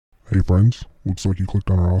Hey friends, looks like you clicked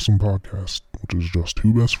on our awesome podcast, which is just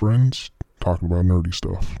two best friends talking about nerdy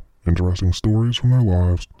stuff, interesting stories from their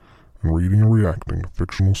lives, and reading and reacting to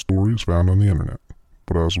fictional stories found on the internet.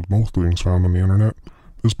 But as with most things found on the internet,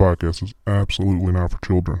 this podcast is absolutely not for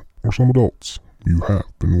children, or some adults. You have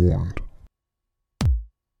been warned.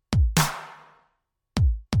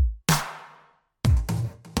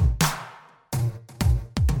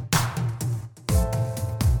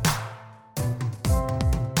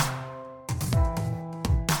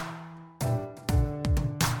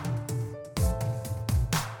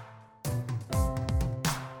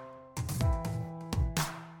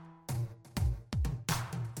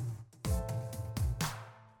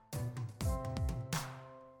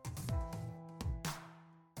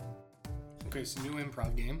 Okay, so new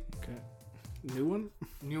improv game. Okay. New one?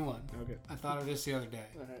 New one. Okay. I thought of this the other day.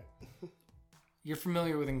 Alright. You're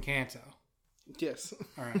familiar with Encanto. Yes.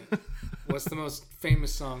 Alright. What's the most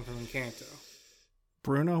famous song from Encanto?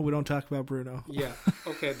 Bruno? We don't talk about Bruno. Yeah.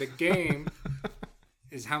 Okay, the game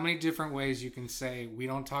is how many different ways you can say we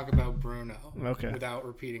don't talk about Bruno without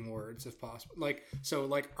repeating words if possible. Like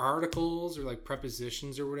articles or like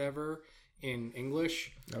prepositions or whatever in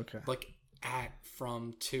English. Okay. Like at,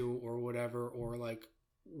 from, to, or whatever, or like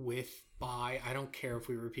with, by. I don't care if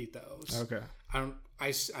we repeat those. Okay. I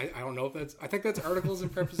don't know if that's. I think that's articles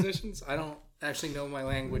and prepositions. I don't actually know my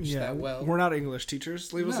language that well. We're not English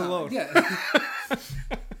teachers. Leave us alone. Yeah.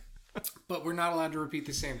 But we're not allowed to repeat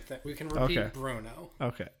the same thing. We can repeat Bruno.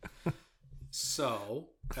 Okay. So,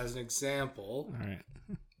 as an example, all right.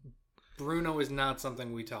 Bruno is not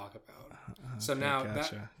something we talk about. So now,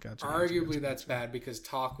 arguably that's bad because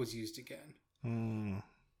talk was used again. Mm.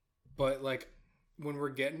 But like, when we're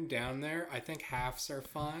getting down there, I think halves are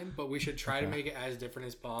fine, but we should try to make it as different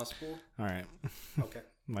as possible. All right. Okay.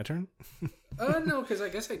 My turn? No, because I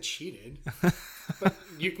guess I cheated. But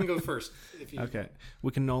you can go first. If you... Okay.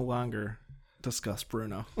 We can no longer discuss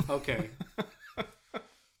Bruno. Okay.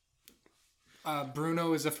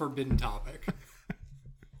 Bruno is a forbidden topic.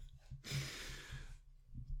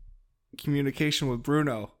 Communication with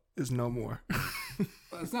Bruno is no more.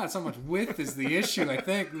 Well, it's not so much with is the issue. I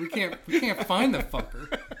think we can't find the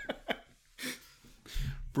fucker.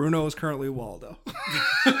 Bruno is currently Waldo.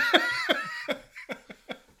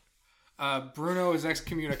 Bruno is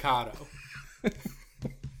excommunicado.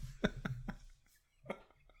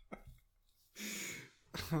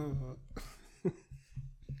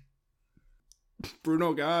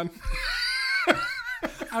 Bruno gone.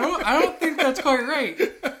 I don't think that's quite right.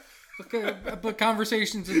 Okay, but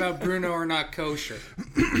conversations about Bruno are not kosher.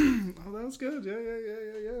 Oh, that was good. Yeah.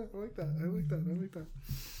 I like that.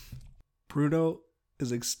 Bruno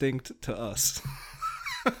is extinct to us.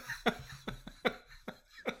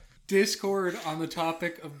 Discord on the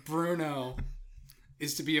topic of Bruno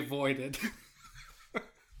is to be avoided.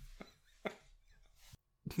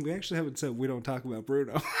 We actually haven't said we don't talk about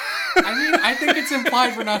Bruno. I mean, I think it's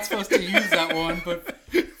implied we're not supposed to use that one, but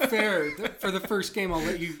fair. For the first game, I'll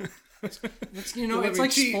let you... It's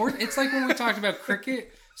like sport. It's like when we talked about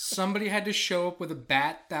cricket. Somebody had to show up with a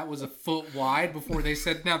bat that was a foot wide before they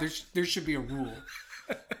said, "Now there should be a rule."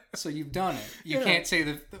 So you've done it. You can't say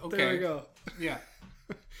that. Okay, there we go. Yeah,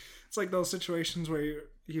 it's like those situations where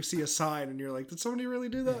you see a sign and you're like, "Did somebody really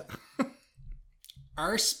do that?"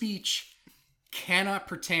 Our speech cannot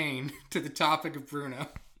pertain to the topic of Bruno.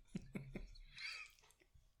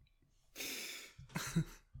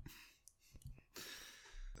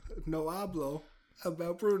 No hablo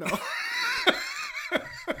about Bruno.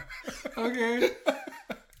 Okay.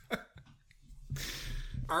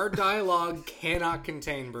 Our dialogue cannot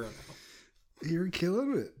contain Bruno. You're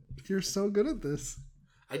killing it. You're so good at this.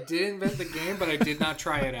 I did invent the game, but I did not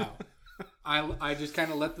try it out. I just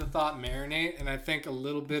kind of let the thought marinate, and I think a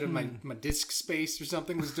little bit of my disk space or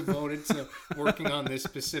something was devoted to working on this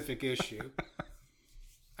specific issue.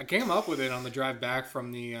 I came up with it on the drive back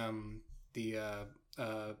from the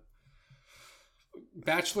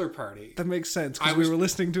bachelor party. That makes sense because we were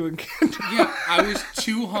listening to Encanto. Yeah, I was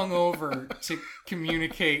too hungover to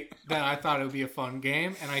communicate that I thought it would be a fun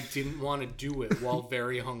game, and I didn't want to do it while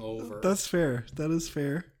very hungover. That's fair. That is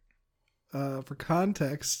fair. For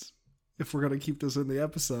context, if we're going to keep this in the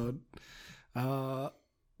episode,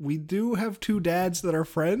 we do have two dads that are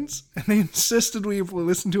friends, and they insisted we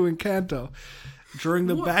listen to Encanto during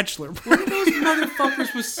the bachelor party. One of those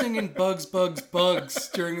motherfuckers was singing Bugs, Bugs, Bugs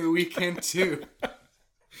during the weekend, too.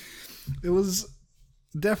 It was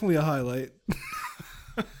definitely a highlight.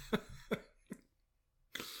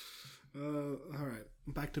 All right.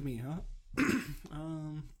 Back to me, huh?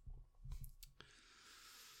 Oh,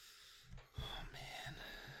 man.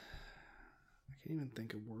 I can't even and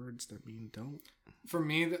think of words that mean don't. For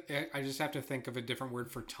me, I just have to think of a different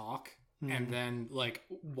word for talk. And then, like,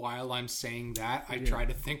 while I'm saying that, I try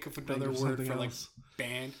to think of another word for, like,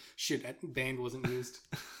 band. Shit, band wasn't used.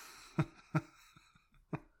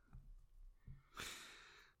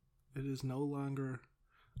 It is no longer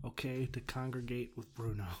okay to congregate with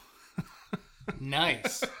Bruno.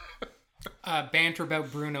 Nice. Banter about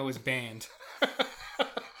Bruno is banned.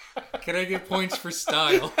 Can I get points for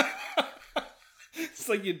style? It's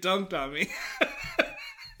like you dunked on me.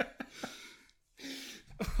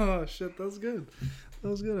 Oh, shit, that was good. That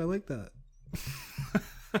was good. I like that.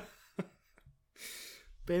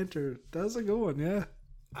 Banter. That was a good one, yeah.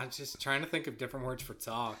 I'm just trying to think of different words for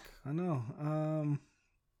talk. I know.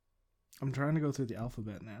 I'm trying to go through the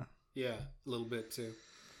alphabet now. Yeah, a little bit, too.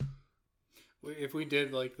 If we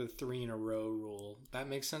did, like, the 3 in a row rule, that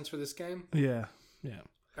makes sense for this game? Yeah.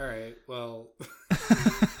 All right, well...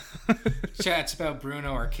 Chats about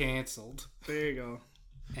Bruno are canceled. There you go.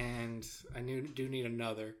 And I do need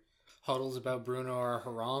another. Huddles about Bruno are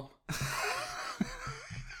haram.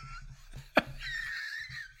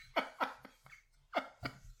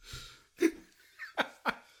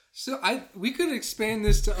 So we could expand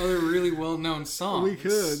this to other really well-known songs. We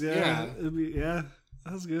could, yeah.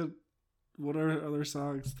 That was good. What are other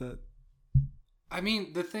songs that... I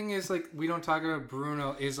mean, the thing is, like, we don't talk about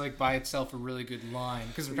Bruno is, like, by itself a really good line.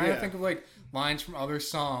 Because we're trying to think of, like, lines from other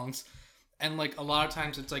songs. And, like, a lot of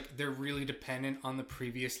times it's, like, they're really dependent on the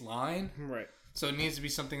previous line. Right. So it needs to be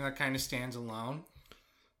something that kind of stands alone.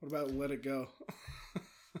 What about Let It Go?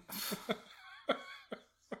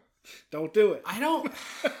 Don't do it. I don't...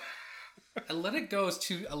 Let It Go is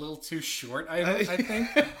a little too short, I think.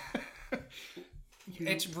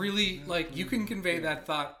 It's really, like, you can convey that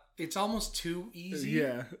thought. It's almost too easy.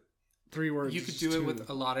 Yeah. 3 words. You could do it with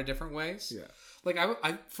a lot of different ways. Yeah. Like,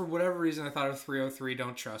 I for whatever reason, I thought of 303,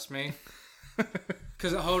 Don't Trust Me.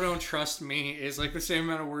 Because Ho Don't Trust Me is, like, the same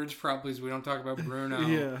amount of words probably as we don't talk about Bruno.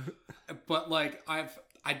 Yeah. But, like, I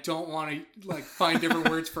don't want to, like, find different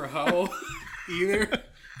words for Ho either.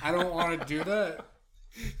 I don't want to do that.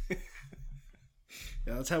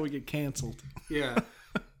 Yeah, that's how we get canceled. Yeah.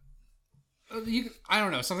 I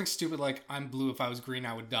don't know, something stupid like I'm blue, if I was green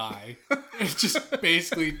I would die. It's just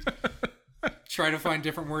basically try to find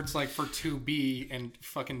different words like for to be and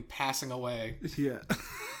fucking passing away. Yeah.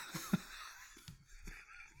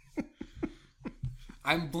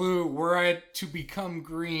 I'm blue, were I to become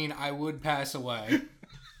green I would pass away.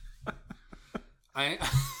 I'm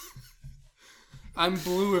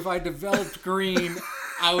blue, if I developed green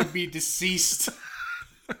I would be deceased.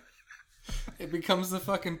 It becomes the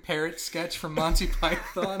fucking parrot sketch from Monty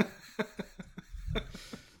Python.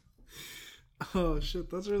 Oh,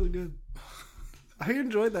 shit. That's really good. I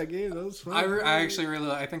enjoyed that game. That was fun. I actually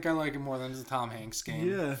really... I think I like it more than the Tom Hanks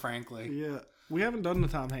game, frankly. Yeah. We haven't done the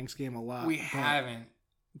Tom Hanks game a lot. We haven't.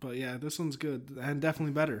 But yeah, this one's good. And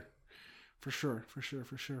definitely better. For sure. I'm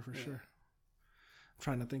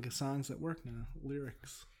trying to think of songs that work now.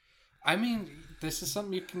 Lyrics. I mean, this is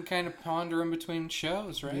something you can kind of ponder in between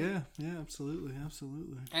shows, right? Yeah, absolutely.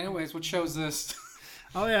 Anyways, what show is this?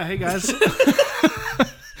 Oh, yeah. Hey, guys.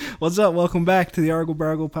 What's up? Welcome back to the Argle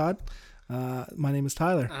Bargle Pod. My name is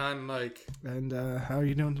Tyler. I'm Mike. And how are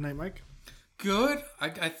you doing tonight, Mike? Good.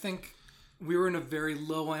 I think we were in a very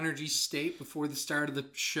low energy state before the start of the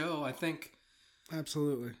show. I think...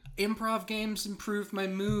 Absolutely. Improv games improved my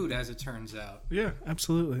mood, as it turns out. Yeah,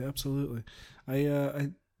 absolutely. I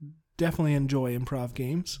definitely enjoy improv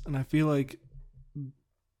games, and I feel like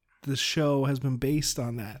the show has been based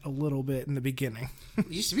on that a little bit in the beginning. It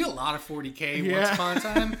used to be a lot of 40K once upon a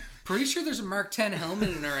time. Pretty sure there's a Mark 10 helmet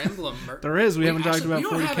in our emblem. There is. We haven't talked about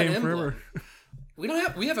 40K in forever.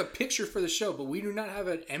 We have a picture for the show, but we do not have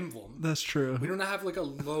an emblem. That's true. We do not have like a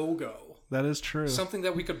logo. That is true. Something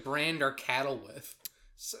that we could brand our cattle with.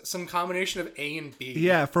 Some combination of A and B.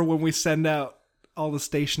 Yeah, for when we send out all the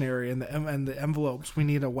stationery and the envelopes, we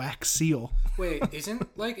need a wax seal. Wait,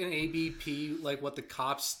 isn't like an ABP like what the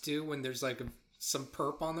cops do when there's like some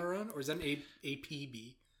perp on the run, or is that an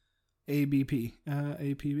APB? ABP,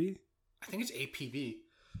 APB. I think it's APB.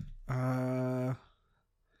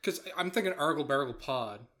 Because I'm thinking Argle Bargle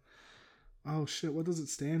Pod. Oh shit! What does it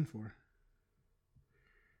stand for?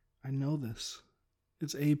 I know this.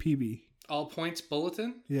 It's APB. All Points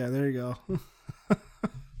Bulletin. Yeah, there you go.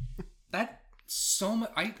 That. So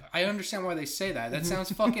much. I understand why they say that. That sounds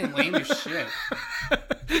fucking lame as shit. Yeah,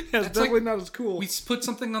 it's definitely like, not as cool. We put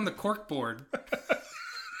something on the cork board.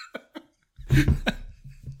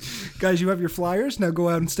 Guys, you have your flyers? Now go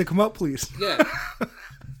out and stick them up, please. Yeah.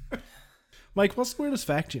 Mike, what's the weirdest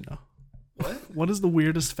fact you know? What? What is the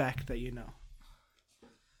weirdest fact that you know?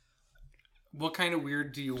 What kind of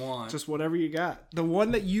weird do you want? Just whatever you got. The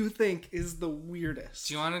one that you think is the weirdest.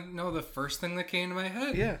 Do you want to know the first thing that came to my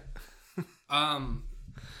head? Yeah.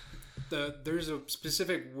 There's a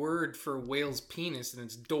specific word for whale's penis, and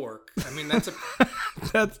it's dork. I mean, that's a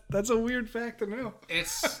that's a weird fact to know.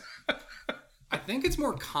 I think it's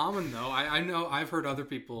more common though. I know I've heard other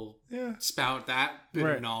people spout that bit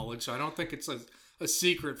of knowledge, so I don't think it's a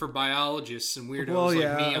secret for biologists and weirdos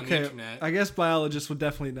like me on the internet. I guess biologists would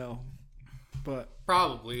definitely know, but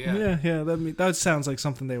probably yeah. Yeah. That sounds like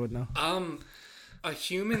something they would know. A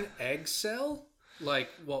human egg cell. Like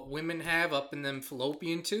what women have up in them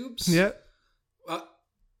fallopian tubes. Yeah.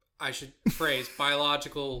 I should phrase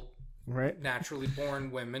biological, right? Naturally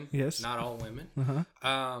born women. Yes. Not all women.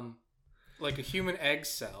 Uh-huh. Like a human egg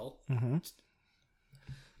cell. Mm-hmm.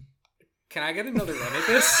 Can I get another run at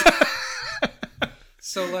this?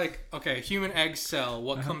 So like, okay, a human egg cell.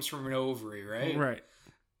 What comes from an ovary, right? Right.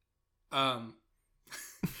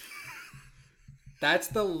 That's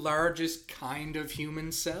the largest kind of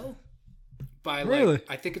human cell. By like, really?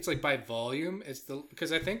 I think it's like by volume. It's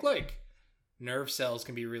because I think like nerve cells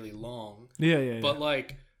can be really long. Yeah. But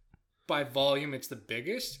like by volume, it's the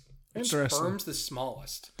biggest. Interesting. Sperm's the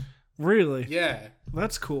smallest. Really? Yeah.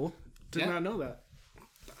 That's cool. Did not know that.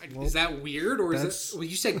 Is that weird or is it? Well,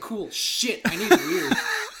 you said cool. Shit, I need weird.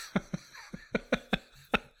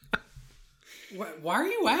 Why are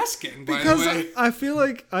you asking? By because the way? I feel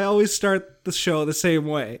like I always start the show the same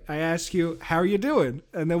way. I ask you, "How are you doing?"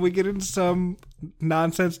 And then we get into some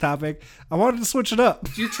nonsense topic. I wanted to switch it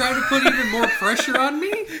up. Do you try to put even more pressure on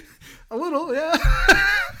me? A little, yeah.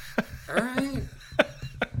 All right.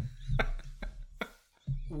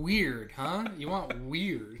 Weird, huh? You want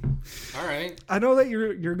weird? All right. I know that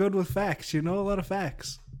you're good with facts. You know a lot of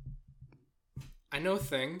facts. I know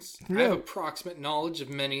things. Yeah. I have approximate knowledge of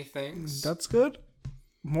many things. That's good.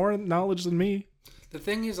 More knowledge than me. The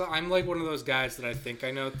thing is, I'm like one of those guys that I think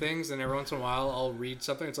I know things, and every once in a while I'll read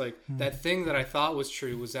something. It's like that thing that I thought was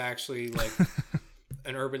true was actually like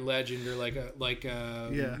an urban legend or like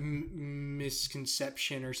a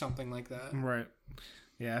misconception or something like that. Right.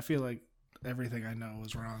 Yeah, I feel like everything I know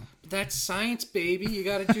is wrong. But that's science, baby. You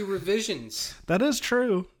got to do revisions. That is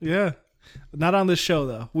true. Yeah. Not on this show,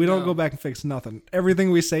 though. We don't go back and fix nothing.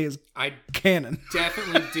 Everything we say is canon.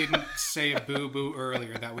 Definitely didn't say a boo-boo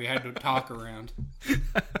earlier that we had to talk around.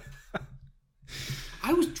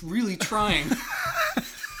 I was really trying.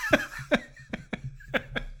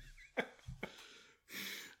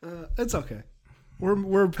 It's okay.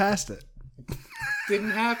 We're past it.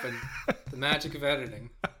 Didn't happen. The magic of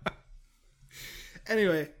editing.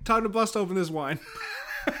 Anyway, time to bust open this wine.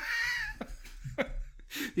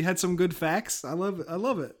 You had some good facts. I love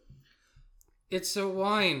it. It's a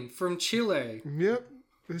wine from Chile. Yep.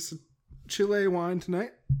 It's a Chile wine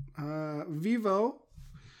tonight. Vivo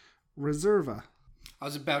Reserva. I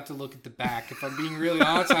was about to look at the back. If I'm being really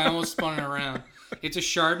honest, I almost spun it around. It's a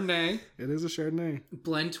Chardonnay. It is a Chardonnay.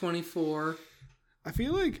 Blend 24. I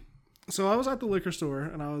feel like... So I was at the liquor store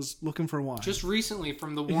and I was looking for wine. Just recently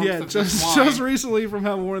from the warmth of this wine. Just recently from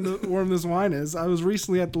how warm this wine is. I was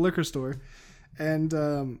recently at the liquor store and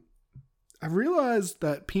I realized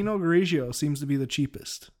that Pinot Grigio seems to be the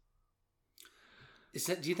cheapest.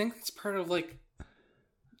 Do you think that's part of like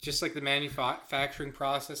just like the manufacturing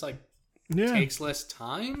process takes less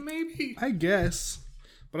time maybe? I guess.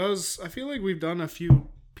 But I feel like we've done a few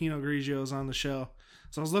Pinot Grigios on the show.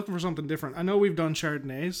 So I was looking for something different. I know we've done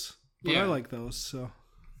Chardonnays. But I like those, so.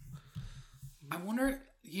 I wonder,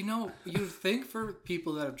 you'd think for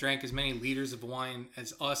people that have drank as many liters of wine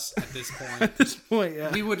as us at this point. Yeah.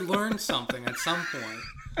 We would learn something at some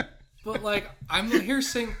point. But, like, I'm here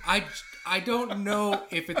saying, I don't know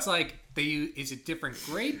if it's like, is it different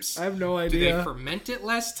grapes? I have no idea. Do they ferment it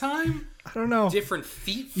less time? I don't know. Different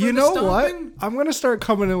feet for You know stomping? what? I'm going to start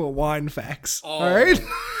coming in with wine facts. Oh. All right?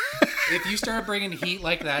 If you start bringing heat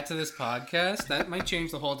like that to this podcast, that might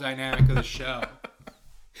change the whole dynamic of the show.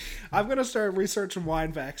 I'm going to start researching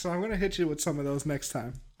wine facts, so I'm going to hit you with some of those next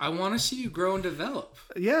time. I want to see you grow and develop.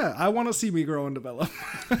 Yeah, I want to see me grow and develop.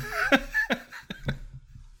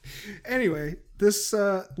 Anyway, this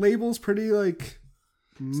label's pretty,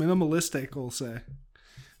 minimalistic, we'll say.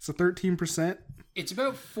 It's a 13%. It's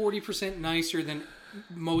about 40% nicer than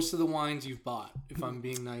most of the wines you've bought, if I'm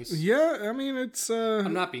being nice. Yeah, I mean, it's...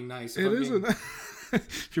 I'm not being nice.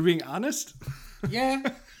 If you're being honest? Yeah.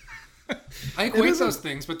 I equate those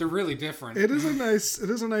things, but they're really different. It is a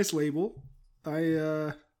nice label.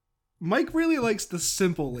 Mike really likes the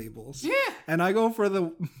simple labels. Yeah. And I go for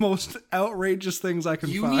the most outrageous things I can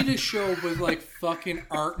find. You need a show with like fucking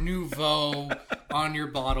Art Nouveau on your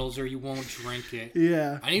bottles or you won't drink it.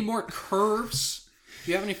 Yeah. I need more curves.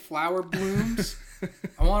 Do you have any flower blooms?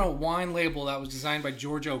 I want a wine label that was designed by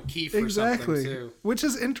George O'Keeffe or something too. Which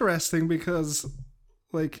is interesting because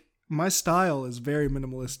like my style is very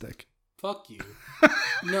minimalistic. Fuck you.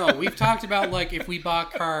 No, we've talked about like if we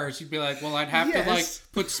bought cars, you'd be like, well, I'd have to like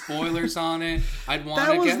put spoilers on it. I'd want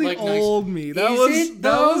to get like old nice... me.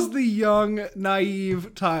 That was the young,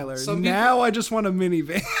 naive Tyler. Now I just want a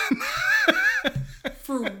minivan.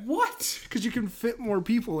 For what? Because you can fit more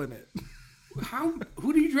people in it.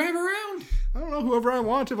 Who do you drive around? I don't know, whoever I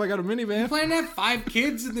want if I got a minivan. You plan to have 5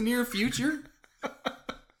 kids in the near future?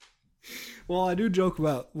 Well, I do joke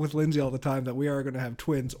about with Lindsay all the time that we are going to have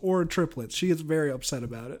twins or triplets. She gets very upset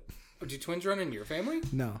about it. Oh, do twins run in your family?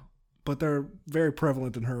 No, but they're very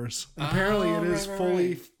prevalent in hers. Apparently, it is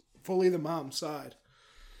fully the mom's side.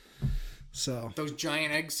 So those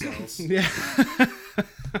giant egg cells. Yeah.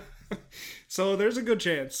 So there's a good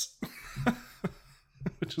chance,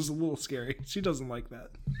 which is a little scary. She doesn't like that.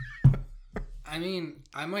 I mean,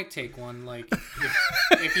 I might take one. Like,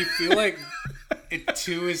 if you feel like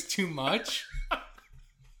 2 is too much,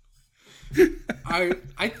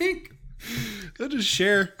 I think I'll just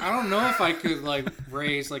share. I don't know if I could like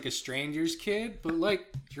raise like a stranger's kid, but like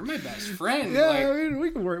you're my best friend. Yeah, like, I mean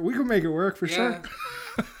we can work. We can make it work for sure.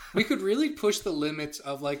 We could really push the limits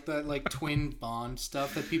of like the like twin bond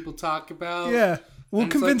stuff that people talk about. Yeah, we'll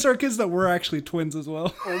convince our kids that we're actually twins as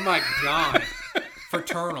well. Oh my god,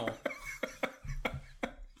 fraternal.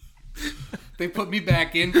 They put me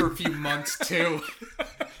back in for a few months too.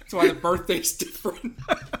 That's why the birthday's different.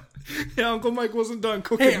 Yeah, Uncle Mike wasn't done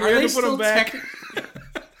cooking. Hey, we had to put him back.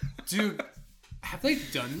 Dude, have they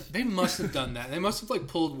done... They must have done that. They must have like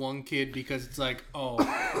pulled one kid because it's like, oh,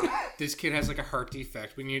 this kid has like a heart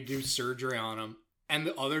defect. We need to do surgery on him. And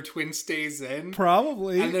the other twin stays in.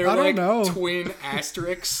 Probably. And they're I like don't know. twin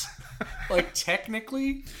asterisks. Like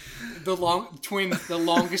technically, the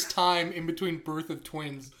longest time in between birth of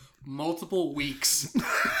twins... multiple weeks.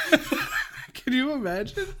 Can you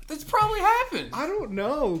imagine? That's probably happened. I don't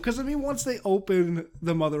know. Because, I mean, once they open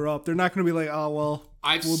the mother up, they're not going to be like, oh, well,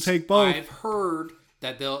 we'll take both. I've heard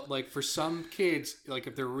that they'll, like, for some kids, like,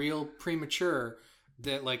 if they're real premature,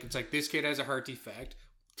 that, like, it's like, this kid has a heart defect.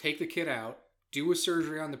 Take the kid out, do a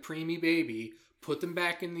surgery on the preemie baby, put them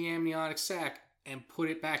back in the amniotic sac, and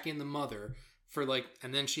put it back in the mother. For like,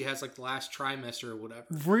 and then she has like the last trimester or whatever.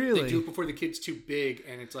 Really? They do it before the kid's too big,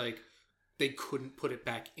 and it's like they couldn't put it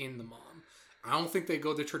back in the mom. I don't think they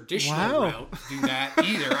go the traditional route to do that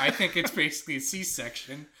either. I think it's basically a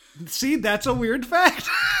C-section. See, that's a weird fact.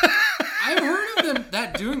 I've heard of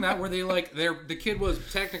them doing that where they like the kid was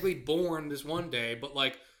technically born this one day, but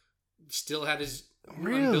like still had his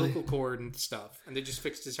umbilical cord and stuff, and they just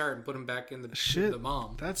fixed his heart and put him back in the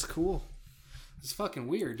mom. That's cool. It's fucking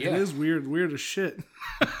weird, yeah. It is weird. Weird as shit.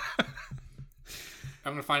 I'm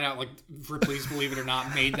going to find out, like, Ripley's Believe It or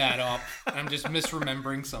Not made that up. I'm just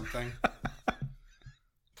misremembering something.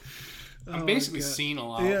 I'm basically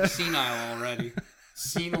senile already.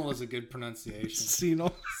 Senile is a good pronunciation.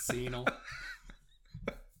 Senile.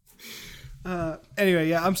 Anyway,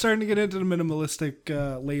 yeah, I'm starting to get into the minimalistic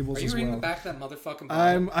labels as well. Are you reading the back of that motherfucking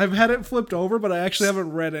bottle? I've had it flipped over, but I actually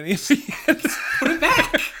haven't read anything yet. Put it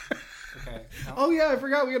back! Oh yeah, I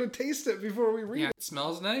forgot we gotta taste it before we read it. It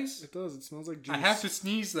smells nice. It does. It smells like juice. I have to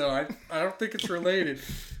sneeze though. I don't think it's related.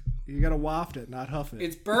 You gotta waft it, not huff it.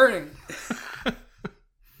 It's burning.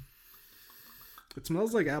 It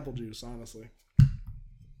smells like apple juice, honestly.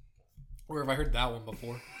 Where have I heard that one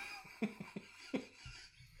before?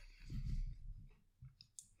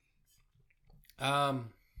 I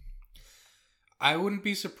wouldn't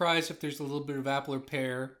be surprised if there's a little bit of apple or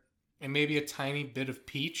pear and maybe a tiny bit of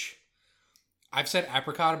peach. I've said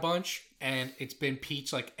apricot a bunch, and it's been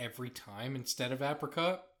peach like every time instead of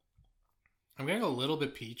apricot. I'm getting a little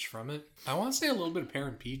bit peach from it. I want to say a little bit of pear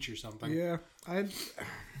and peach or something. Yeah, I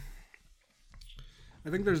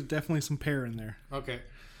think there's definitely some pear in there. Okay.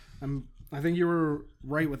 I think you were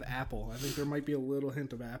right with apple. I think there might be a little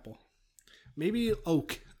hint of apple. Maybe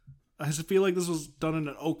oak. I just feel like this was done in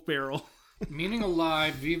an oak barrel. Meaning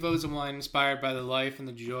alive, Vivo's a wine inspired by the life and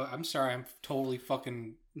the joy. I'm sorry, I'm totally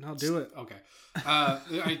fucking... No, do it. Okay.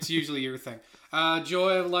 It's usually your thing.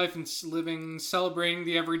 Joy of life and living, celebrating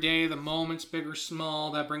the everyday, the moments, big or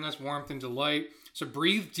small, that bring us warmth and delight. So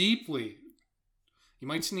breathe deeply. You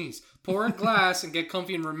might sneeze. Pour a glass and get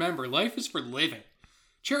comfy and remember, life is for living.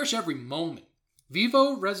 Cherish every moment.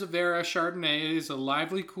 Vivo Reserva Chardonnay is a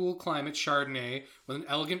lively, cool climate Chardonnay with an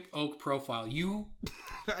elegant oak profile.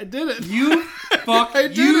 I did it. I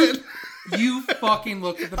did it. You fucking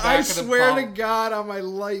looked at the back of the bottle. I swear to God on my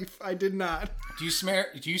life, I did not. Do you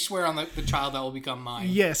swear on the child that will become mine?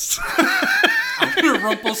 Yes. I'm gonna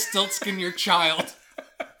Rumpelstiltskin your child.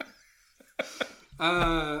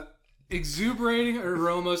 Exuberating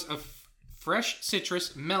aromas of fresh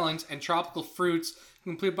citrus, melons, and tropical fruits,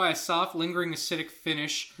 completed by a soft, lingering acidic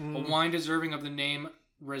finish. A wine deserving of the name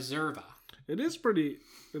Reserva. It is pretty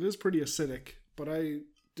acidic, but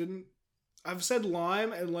I've said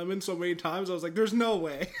lime and lemon so many times, I was like, there's no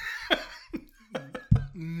way.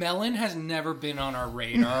 Melon has never been on our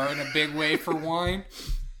radar in a big way for wine.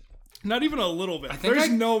 Not even a little bit. There's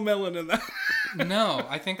no melon in that. No,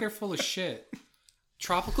 I think they're full of shit.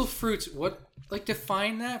 Tropical fruits,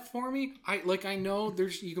 define that for me? I know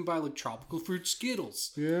you can buy tropical fruit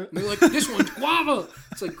Skittles. Yeah. And they're like, this one's guava.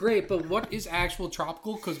 It's great, but what is actual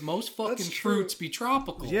tropical? Because most fucking fruits be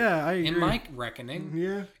tropical. Yeah, I agree. In my reckoning.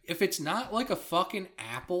 Yeah. If it's not like a fucking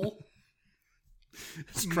apple,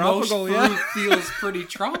 it's tropical, most fruit feels pretty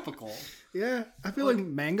tropical. Yeah. I feel like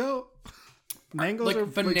mango. Mangoes are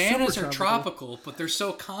bananas are tropical, but they're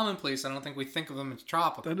so commonplace. I don't think we think of them as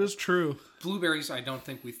tropical. That is true. Blueberries, I don't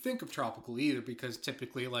think we think of tropical either, because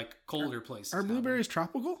typically colder places. Are blueberries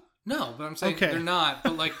tropical? No, but I'm saying they're not.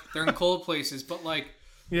 But they're in cold places. But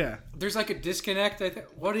yeah, there's a disconnect. I think.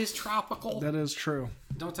 What is tropical? That is true.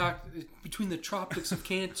 Don't talk between the tropics of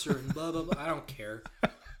Cancer and blah blah blah. I don't care.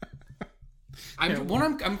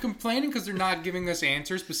 I'm complaining because they're not giving us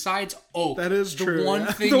answers besides oak. That is true. The one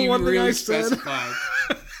thing you really specified.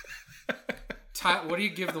 What do you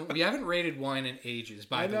give them? We haven't rated wine in ages,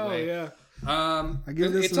 by the way. Yeah. I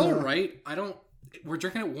give this. It's all right. We're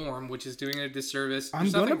drinking it warm, which is doing it a disservice.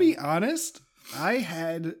 I'm gonna be honest. I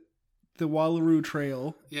had the Wallaroo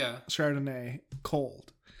Trail Chardonnay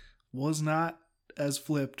cold. Was not as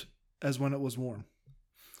flipped as when it was warm.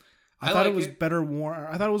 I thought it was better warm.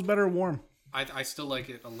 I thought it was better warm. I still like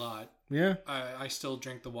it a lot. Yeah. I still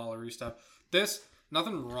drink the Wallaroo stuff. This,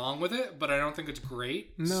 nothing wrong with it, but I don't think it's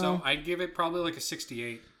great. No. So I'd give it probably a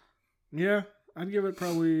 68. Yeah. I'd give it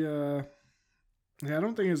probably, I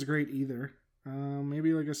don't think it's great either.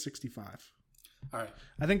 Maybe a 65. All right.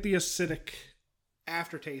 I think the acidic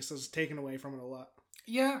aftertaste has taken away from it a lot.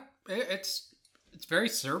 Yeah. It's very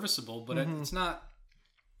serviceable, but it's not,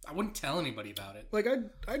 I wouldn't tell anybody about it.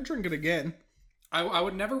 I'd drink it again. I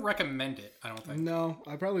would never recommend it, I don't think. No,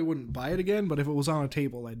 I probably wouldn't buy it again, but if it was on a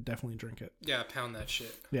table, I'd definitely drink it. Yeah, pound that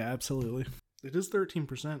shit. Yeah, absolutely. It is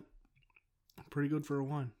 13%. Pretty good for a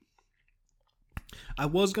wine. I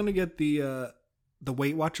was going to get the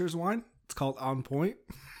Weight Watchers wine. It's called On Point.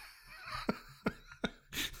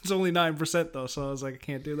 It's only 9% though, so I was like, I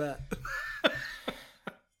can't do that.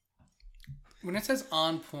 When it says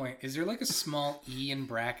on point, is there a small E in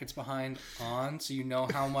brackets behind on so you know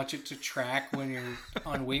how much it to track when you're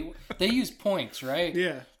on weight? They use points, right?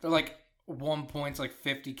 Yeah. They're 1 point's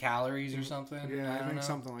 50 calories or something. Yeah, I think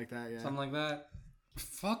something like that, yeah. Something like that.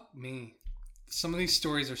 Fuck me. Some of these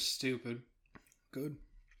stories are stupid. Good.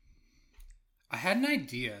 I had an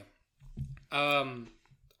idea. I've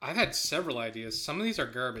had several ideas. Some of these are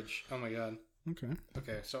garbage. Oh my god.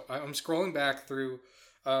 Okay, so I'm scrolling back through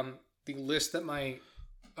the list that my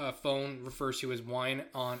phone refers to as Wine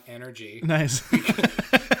on Energy. Nice.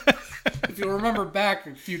 If you'll remember back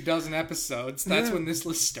a few dozen episodes, that's when this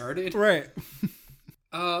list started. Right.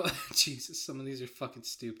 Jesus, some of these are fucking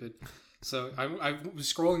stupid. So I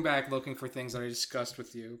was scrolling back looking for things that I discussed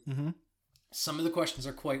with you. Mm-hmm. Some of the questions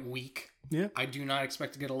are quite weak. Yeah. I do not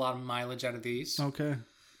expect to get a lot of mileage out of these. Okay.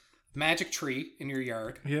 Magic tree in your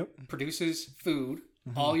yard. Yep. Produces food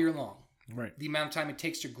all year long. Right. The amount of time it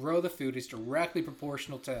takes to grow the food is directly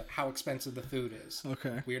proportional to how expensive the food is.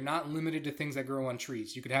 Okay. We are not limited to things that grow on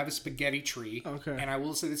trees. You could have a spaghetti tree. Okay. And I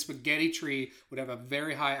will say the spaghetti tree would have a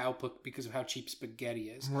very high output because of how cheap spaghetti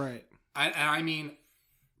is. Right. I mean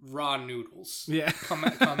raw noodles. Yeah. Come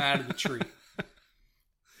out of the tree.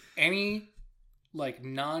 Any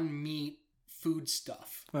non-meat food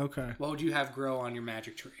stuff. Okay. What would you have grow on your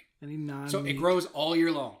magic tree? Any non-meat. So it grows all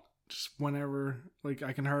year long. Just whenever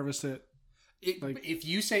I can harvest it. If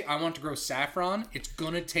you say I want to grow saffron, it's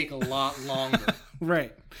gonna take a lot longer.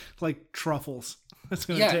 Right, like truffles. It's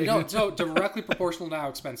gonna take. Yeah, no, so directly proportional to how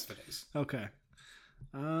expensive it is. Okay.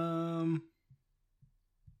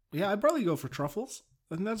 Yeah, I'd probably go for truffles.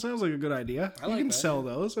 I think that sounds like a good idea. You can sell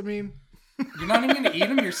those. I mean, you're not even gonna eat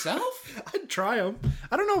them yourself? I'd try them.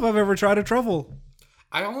 I don't know if I've ever tried a truffle.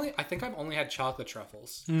 I think I've only had chocolate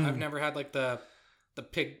truffles. I've never had the the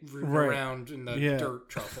pig rooting around in the dirt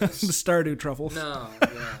truffles. The Stardew truffles. No,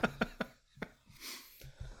 yeah.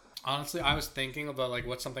 Honestly, I was thinking about like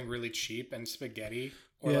what's something really cheap and spaghetti.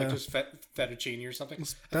 Or like just fettuccine or something.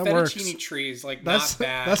 That fettuccine works. Tree is like That's, not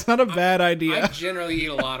bad. That's not a bad idea. I generally eat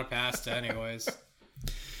a lot of pasta anyways.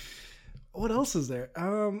 What else is there?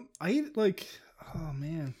 I eat like, oh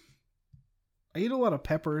man. I eat a lot of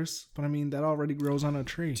peppers, but I mean, that already grows on a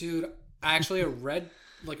tree. Dude, actually a red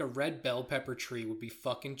bell pepper tree would be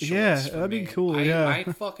fucking choice. Yeah, that'd be cool. I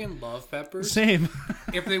fucking love peppers. Same.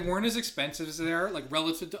 If they weren't as expensive as they are, like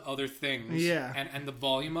relative to other things, and the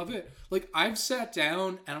volume of it, like I've sat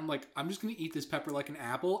down and I'm like, I'm just gonna eat this pepper like an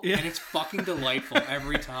apple, and it's fucking delightful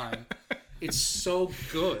every time. It's so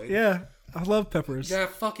good. Yeah, I love peppers. Yeah,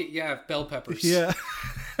 fuck it. Yeah, bell peppers. Yeah.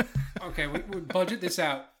 Okay, we budget this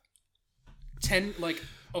out.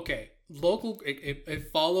 Local,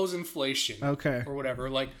 it follows inflation. Okay. Or whatever,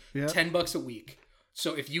 like $10 a week.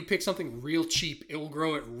 So if you pick something real cheap, it will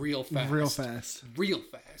grow it real fast. Real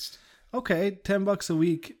fast. Okay, $10 a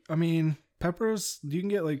week. I mean, peppers, you can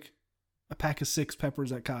get like a pack of 6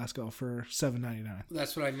 peppers at Costco for $7.99.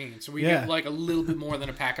 That's what I mean. So we get like a little bit more than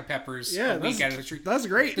a pack of peppers a week out of the tree. That's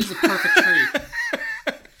great. This is a perfect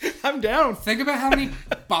tree. I'm down. Think about how many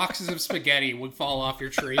boxes of spaghetti would fall off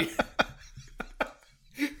your tree.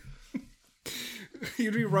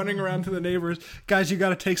 You'd be running around to the neighbors. Guys, you got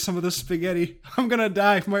to take some of this spaghetti. I'm going to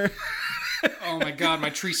die. Oh my God, my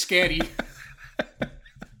tree scatty.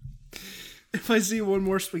 If I see one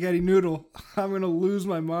more spaghetti noodle, I'm going to lose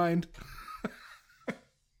my mind.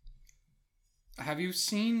 Have you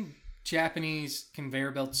seen Japanese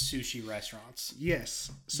conveyor belt sushi restaurants?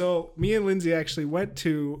 Yes. So me and Lindsay actually went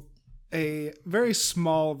to a very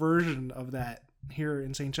small version of that here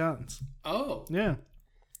in St. John's. Oh. Yeah.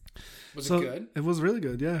 Was it good? It was really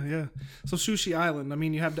good, yeah. So Sushi Island, I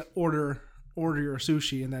mean, you have to order your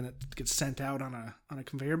sushi and then it gets sent out on a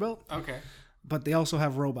conveyor belt. Okay. But they also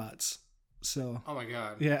have robots. So. Oh my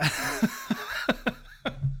God. Yeah.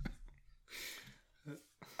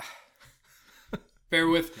 Bear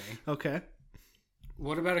with me. Okay.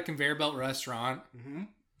 What about a conveyor belt restaurant? Mm-hmm.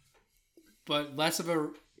 But less of a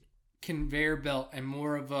conveyor belt and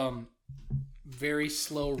more of a very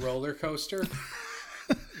slow roller coaster.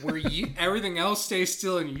 Where everything else stays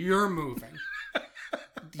still and you're moving.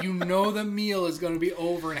 You know the meal is going to be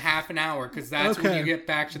over in half an hour because that's when you get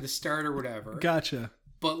back to the start or whatever. Gotcha.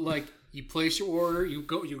 But like you place your order, you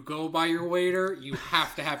go by your waiter, you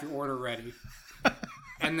have to have your order ready.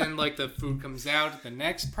 And then like the food comes out at the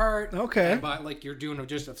next part. Okay. But like you're doing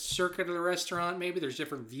just a circuit of the restaurant, maybe there's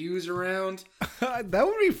different views around. That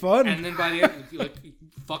would be fun. And then by the end, like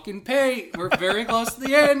fucking pay. We're very close to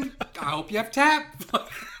the end. I hope you have tap.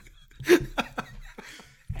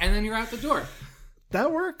 And then you're out the door.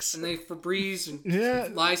 That works. And they Febreze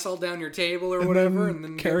and Lysol down your table or whatever, and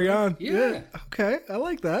then carry on. Yeah. Okay, I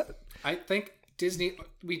like that. I think Disney.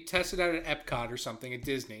 We tested out at Epcot or something at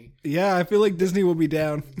Disney. Yeah, I feel like Disney will be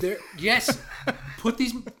down. Yes, put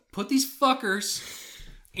these fuckers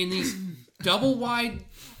in these double wide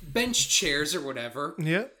bench chairs or whatever.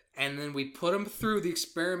 Yeah. And then we put them through the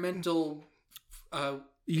experimental.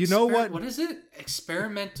 You know what? What is it?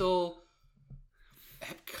 Experimental.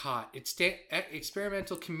 Epcot. It's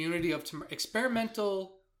experimental community of tomorrow.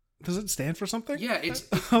 Experimental. Does it stand for something? Yeah, it's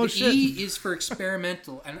shit. E is for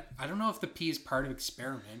experimental, and I don't know if the P is part of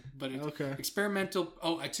experiment, but it's experimental.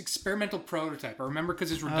 Oh, it's experimental prototype. I remember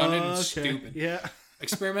because it's redundant and stupid. Yeah.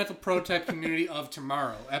 Experimental prototype community of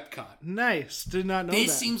tomorrow. Epcot. Nice. Did not know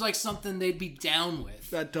This seems like something they'd be down with.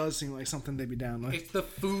 That does seem like something they'd be down with. It's the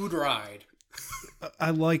food ride.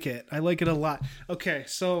 I like it. I like it a lot. Okay,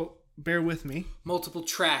 so bear with me. Multiple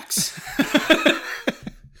tracks.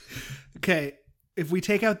 Okay, if we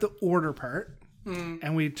take out the order part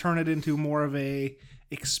and we turn it into more of a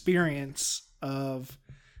experience of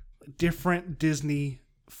different Disney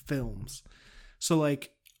films. So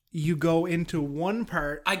like you go into one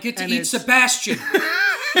part. I get to eat Sebastian.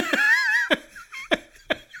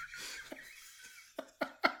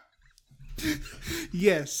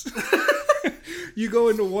 Yes. You go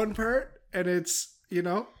into one part and it's,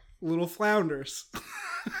 little flounders.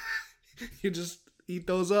 You just eat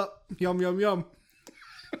those up. Yum, yum, yum.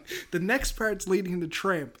 The next part's leading to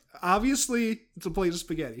Tramp. Obviously, it's a plate of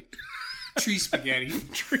spaghetti. Tree spaghetti.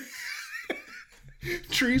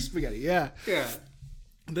 Tree spaghetti, yeah. Yeah.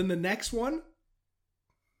 Then the next one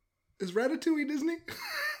is Ratatouille Disney?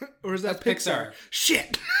 Or is that That's Pixar?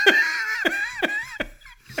 Shit!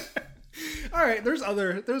 All right, there's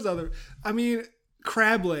other. I mean,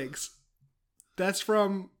 crab legs. That's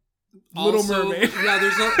from Little Mermaid. Yeah,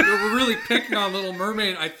 we're really picking on Little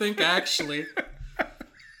Mermaid, I think, actually.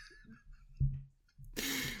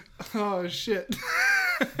 Oh shit.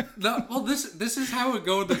 No, well, this is how it would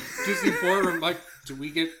go in the Disney boardroom. Like, do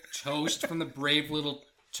we get toast from the brave little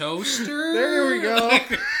toaster? There we go.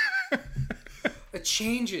 Like, it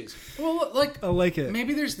changes. Well, like, I like it.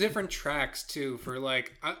 Maybe there's different tracks too for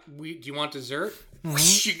like, do you want dessert?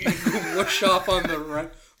 Mm-hmm. You whoosh off on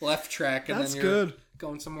the left track, and That's then you're good.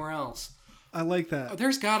 Going somewhere else. I like that.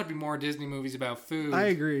 There's got to be more Disney movies about food. I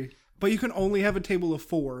agree. But you can only have a table of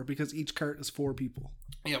 4 because each cart is 4 people.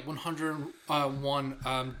 Yeah,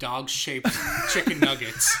 101 dog-shaped chicken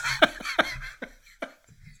nuggets.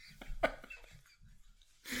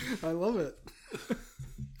 I love it.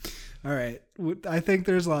 All right, I think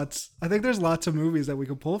there's lots of movies that we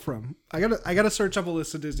could pull from. I gotta search up a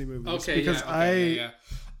list of Disney movies. Okay, because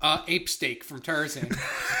Ape Steak from Tarzan.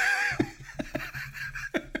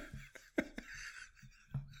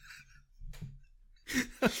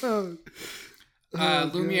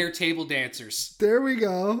 Lumiere Table Dancers. There we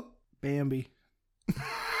go. Bambi.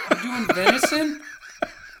 You're doing venison?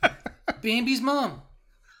 Bambi's mom.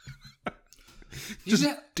 Just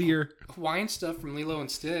deer. Hawaiian stuff from Lilo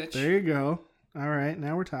and Stitch. There you go. All right,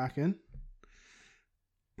 now we're talking.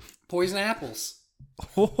 Poison apples.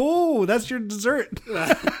 Oh, that's your dessert.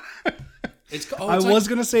 I was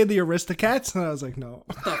going to say the Aristocats, and I was like, no.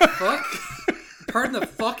 What the fuck? Pardon the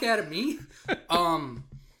fuck out of me?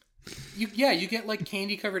 You get like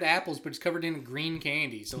candy covered apples, but it's covered in green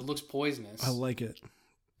candy, so it looks poisonous. I like it.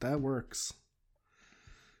 That works.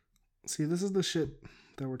 See, this is the shit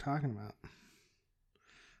that we're talking about.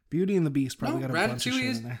 Beauty and the Beast probably got a bunch of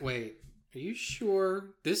shit in there. Wait, are you sure?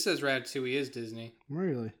 This says Ratatouille is Disney.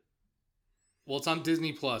 Really? Well, it's on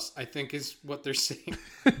Disney Plus, I think is what they're saying.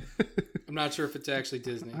 I'm not sure if it's actually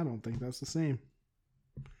Disney. I don't think that's the same.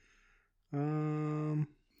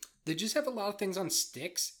 They just have a lot of things on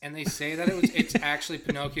sticks, and they say that it's actually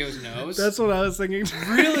Pinocchio's nose. That's what I was thinking.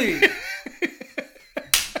 Really?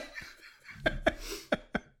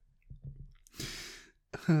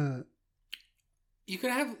 You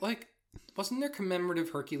could have, like, wasn't there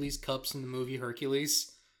commemorative Hercules cups in the movie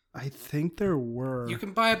Hercules? I think there were. You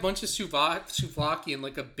can buy a bunch of souvlaki in,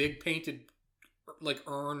 like, a big painted, like,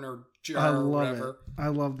 urn or jar or whatever. I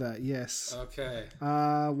love that, yes. Okay.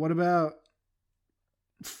 What about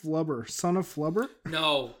Flubber? Son of Flubber?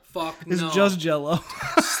 No. Fuck it's no. It's just Jell-O.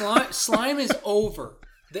 Slime is over.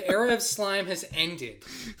 The era of slime has ended.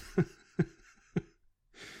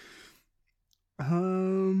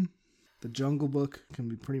 The Jungle Book can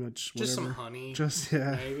be pretty much whatever. Just some honey.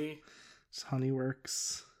 Maybe. Just honey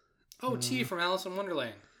works. Oh, tea from Alice in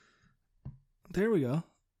Wonderland. There we go.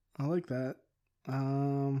 I like that.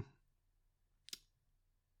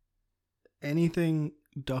 Anything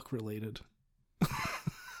duck related.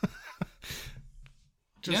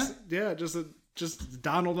 Just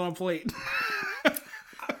Donald on a plate.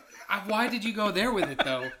 Why did you go there with it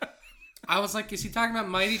though? I was like, is he talking about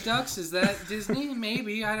Mighty Ducks? Is that Disney?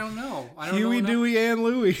 Maybe. I don't know. Huey, Dewey, and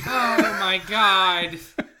Louie. Oh my god.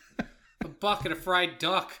 A bucket of fried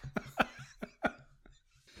duck.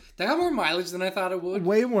 That got more mileage than I thought it would.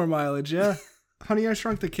 Way more mileage, yeah. Honey, I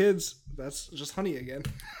Shrunk the Kids. That's just honey again.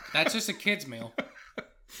 That's just a kid's meal.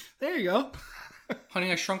 There you go.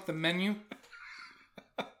 Honey, I Shrunk the Menu.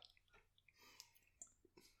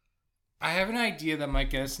 I have an idea that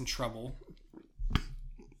might get us in trouble.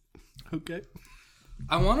 Okay.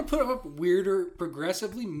 I want to put up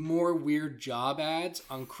progressively more weird job ads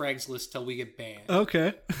on Craigslist till we get banned.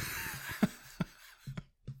 Okay.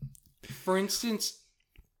 For instance,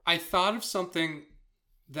 I thought of something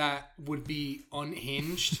that would be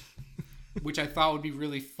unhinged, which I thought would be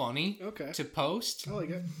really funny to post. I like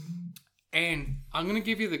it. And I'm going to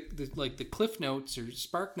give you the Cliff Notes or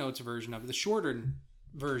Spark Notes version of it, the shorter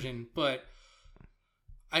version, but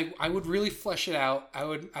I would really flesh it out. I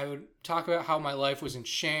would talk about how my life was in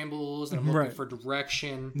shambles and I'm looking for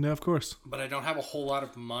direction. No, of course. But I don't have a whole lot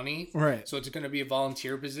of money. Right. So it's going to be a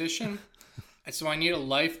volunteer position. And so I need a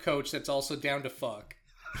life coach that's also down to fuck.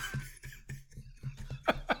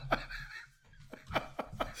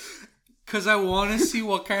 Because I want to see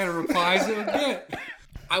what kind of replies it would get.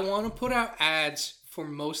 I want to put out ads for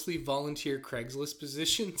mostly volunteer Craigslist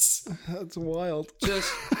positions. That's wild.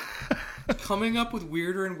 Just coming up with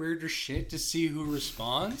weirder and weirder shit to see who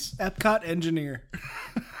responds. Epcot engineer.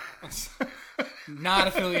 Not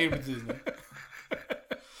affiliated with Disney.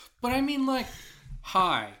 But I mean, like,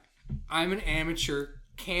 hi, I'm an amateur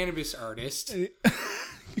cannabis artist.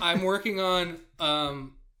 I'm working on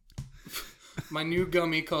my new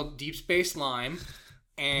gummy called Deep Space Lime.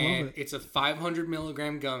 And it's a 500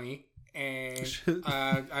 milligram gummy. And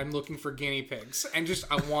I'm looking for guinea pigs. And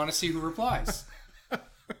I want to see who replies.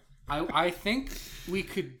 I think we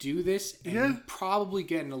could do this and probably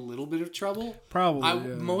get in a little bit of trouble. Probably. I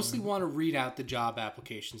mostly want to read out the job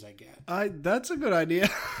applications I get. That's a good idea.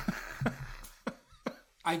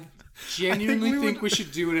 I genuinely think we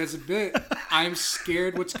should do it as a bit. I'm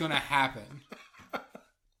scared what's going to happen.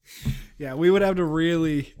 Yeah, we would have to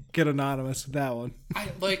really get anonymous with that one.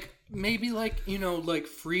 Maybe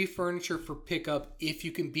free furniture for pickup if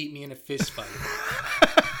you can beat me in a fist fight.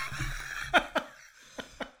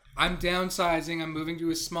 I'm downsizing. I'm moving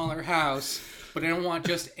to a smaller house, but I don't want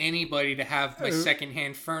just anybody to have my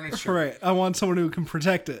secondhand furniture. Right. I want someone who can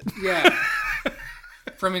protect it. Yeah.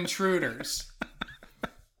 From intruders.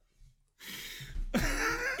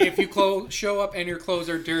 If you show up and your clothes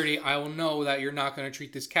are dirty, I will know that you're not going to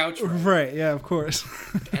treat this couch right. Right, yeah, of course.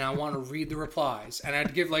 And I want to read the replies. And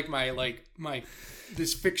I'd give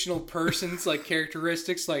this fictional person's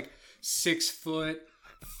characteristics, 6 foot,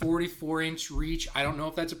 44-inch reach. I don't know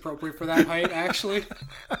if that's appropriate for that height, actually.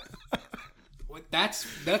 That's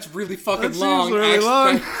really fucking long. Really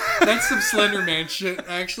long. That's some Slender Man shit,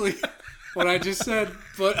 actually. What I just said,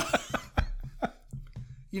 but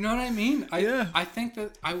you know what I mean? I think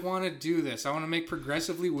that I want to do this. I want to make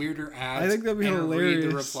progressively weirder ads. I think that'd be hilarious.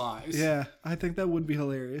 Read the replies. Yeah, I think that would be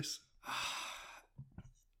hilarious.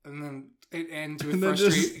 And then it ends with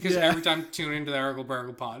frustration because every time I tune into the Argle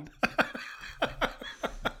Bargle Pod.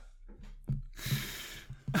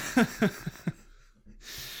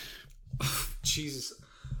 Jesus.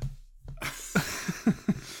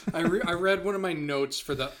 I read one of my notes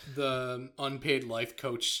for the unpaid life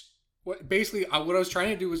coach. What I was trying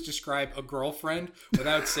to do was describe a girlfriend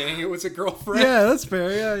without saying it was a girlfriend. Yeah, that's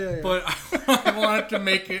fair. Yeah. But I wanted to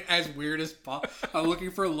make it as weird as possible. I'm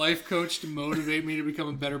looking for a life coach to motivate me to become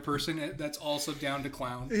a better person that's also down to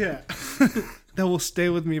clown. Yeah. That will stay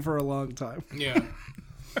with me for a long time. Yeah.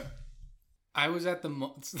 I was at the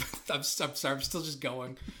mall. I'm sorry, I'm still just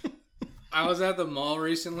going. I was at the mall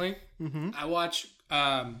recently. Mm-hmm. I watched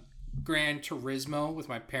Gran Turismo with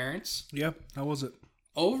my parents. Yep. How was it?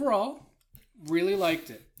 Overall, really liked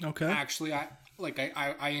it. Okay. Actually, I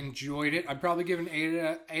enjoyed it. I'd probably give an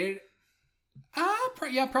 8.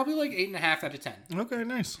 Probably 8.5 out of 10. Okay,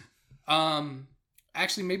 nice.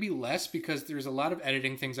 Actually, maybe less because there's a lot of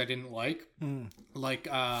editing things I didn't like.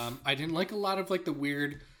 I didn't like a lot of the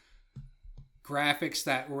weird graphics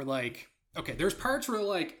that were okay, there's parts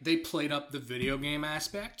where they played up the video game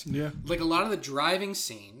aspect. Yeah. A lot of the driving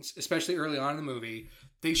scenes, especially early on in the movie,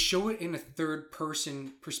 they show it in a third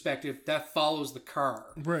person perspective that follows the car.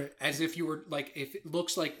 Right. As if you were if it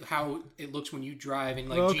looks like how it looks when you drive in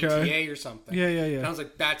GTA or something. Yeah. And I was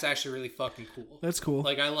that's actually really fucking cool. That's cool.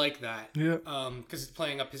 I like that. Yeah. Because it's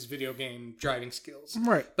playing up his video game driving skills.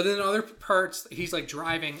 Right. But then other parts, he's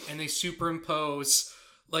driving and they superimpose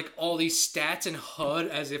all these stats in HUD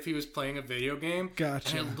as if he was playing a video game.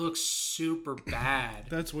 Gotcha. And it looks super bad.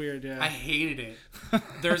 That's weird, yeah. I hated it.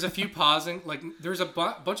 There's a few pausing. There's a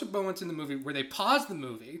bunch of moments in the movie where they pause the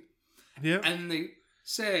movie. Yep. And they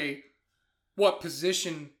say what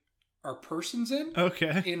position our person's in.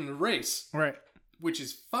 Okay. In the race. Right. Which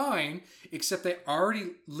is fine, except they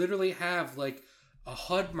already literally have a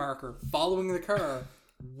HUD marker following the car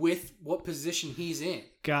with what position he's in.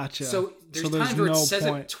 Gotcha. So there's times where it says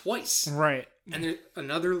it twice. Right. And there's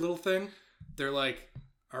another little thing. They're all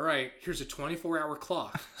right, here's a 24-hour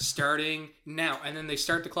clock starting now. And then they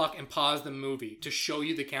start the clock and pause the movie to show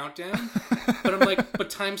you the countdown. But I'm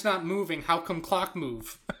but time's not moving. How come clock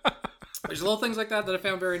move? There's little things like that I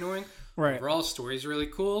found very annoying. Right. Overall, story's really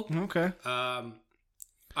cool. Okay.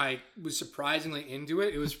 I was surprisingly into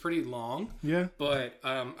it. It was pretty long. Yeah. But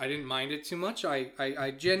I didn't mind it too much.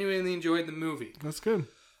 I genuinely enjoyed the movie. That's good.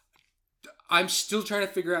 I'm still trying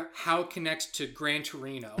to figure out how it connects to Gran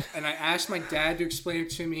Torino. And I asked my dad to explain it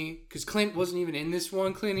to me because Clint wasn't even in this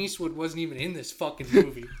one. Clint Eastwood wasn't even in this fucking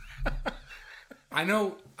movie. I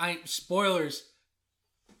know, spoilers,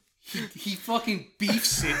 he fucking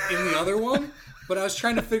beefs it in the other one. But I was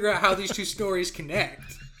trying to figure out how these two stories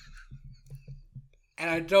connect. And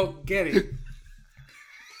I don't get it.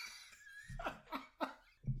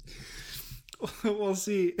 We'll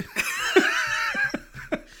see.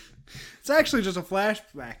 It's actually just a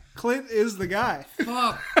flashback. Clint is the guy.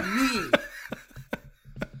 Fuck me.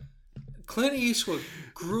 Clint Eastwood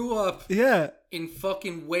grew up in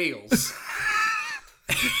fucking Wales.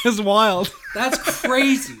 It's wild. That's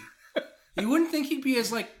crazy. You wouldn't think he'd be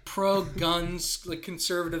as pro-guns,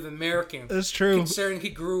 conservative American. That's true. Considering he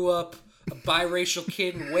grew up a biracial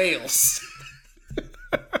kid in Wales.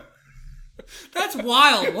 That's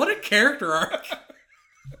wild. What a character arc.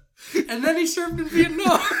 And then he served in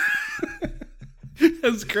Vietnam.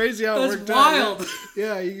 That's crazy how it worked wild. Out.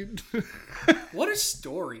 Yeah. What a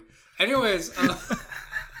story. Anyways.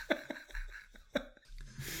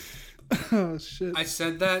 Oh, shit. I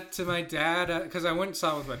said that to my dad because I went and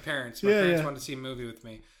saw it with my parents. My parents wanted to see a movie with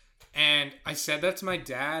me. And I said that to my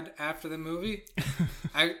dad after the movie.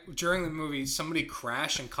 During the movie, somebody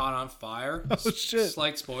crashed and caught on fire. Oh, shit.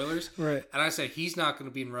 Slight spoilers. Right. And I said, he's not going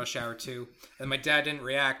to be in Rush Hour 2. And my dad didn't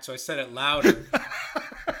react, so I said it louder.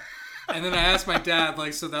 And then I asked my dad,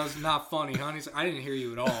 like, so that was not funny, huh? And he's like, I didn't hear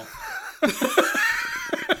you at all.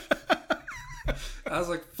 I was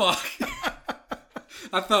like, fuck.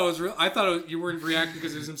 I thought it was real. I thought you weren't reacting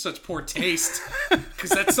because it was in such poor taste. Because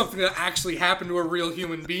that's something that actually happened to a real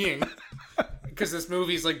human being. Because this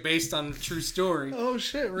movie is like based on a true story. Oh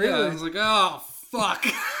shit! Really? Yeah. I was like, oh fuck.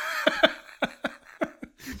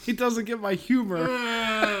 He doesn't get my humor.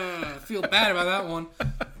 I feel bad about that one.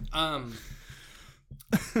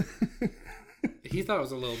 He thought it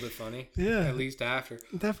was a little bit funny. Yeah. At least after.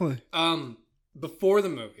 Definitely. Before the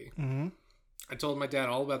movie. Mm-hmm. I told my dad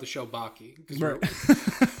all about the show Baki.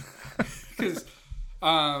 Because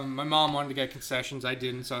my mom wanted to get concessions. I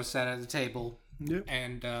didn't, so I sat at the table. Yep.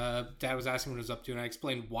 And Dad was asking what I was up to, and I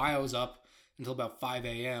explained why I was up until about 5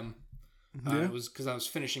 a.m. It was because I was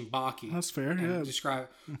finishing Baki. That's fair, and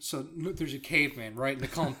so there's a caveman, right? And they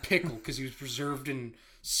call him Pickle because he was preserved in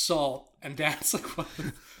salt. And Dad's like, what?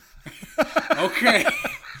 Okay.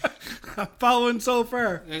 I'm following so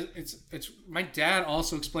far. It's my dad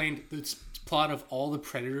also explained the plot of all the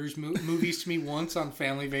Predators movies to me once on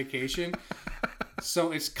family vacation.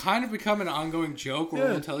 So it's kind of become an ongoing joke where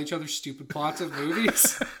we'll tell each other stupid plots of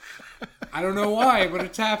movies. I don't know why, but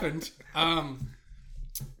it's happened.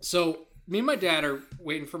 So me and my dad are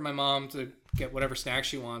waiting for my mom to get whatever snack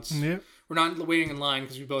she wants. Yep. We're not waiting in line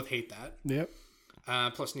because we both hate that. Yep.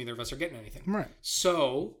 Plus neither of us are getting anything. Right.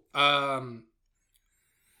 So I'm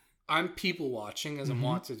people watching as I'm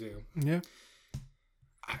wont to do. Yeah.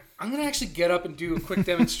 I'm going to actually get up and do a quick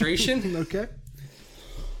demonstration. Okay.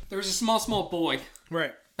 There was a small boy.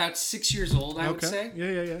 Right. About 6 years old, I would say.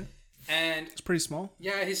 Yeah. And it's pretty small.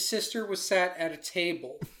 Yeah, his sister was sat at a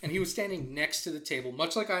table, and he was standing next to the table.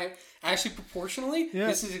 Much like I, actually proportionally,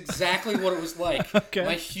 this is exactly what it was like. Okay.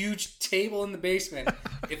 My huge table in the basement.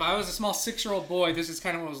 If I was a small 6-year-old boy, this is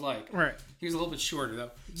kind of what it was like. Right. He was a little bit shorter,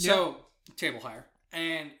 though. So, table higher.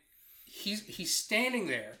 And he's standing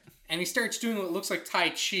there, and he starts doing what looks like Tai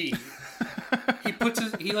Chi.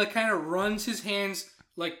 He like kind of runs his hands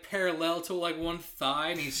like parallel to like one thigh,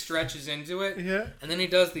 and he stretches into it. Yeah. And then he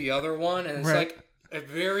does the other one, and it's like a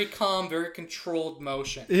very calm, very controlled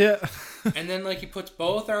motion. Yeah. And then like he puts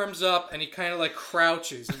both arms up, and he kind of like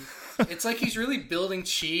crouches. And it's like he's really building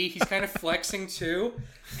chi. He's kind of flexing too,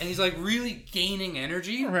 and he's like really gaining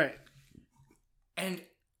energy. Right. And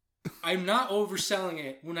I'm not overselling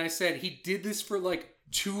it when I said he did this for like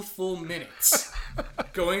 2 full minutes,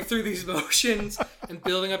 going through these motions and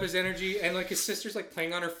building up his energy, and like his sister's like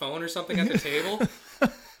playing on her phone or something at the table,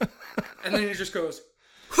 and then he just goes,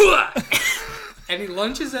 and he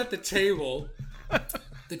lunges at the table.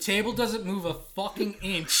 The table doesn't move a fucking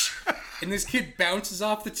inch, and this kid bounces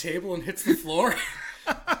off the table and hits the floor,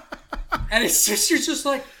 and his sister's just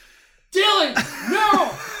like, Dylan,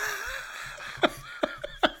 no!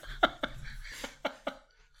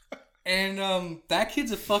 And that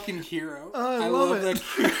kid's a fucking hero. I love that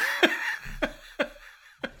kid.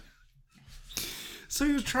 So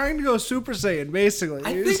he was trying to go Super Saiyan, basically.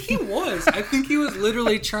 I think he was. I think he was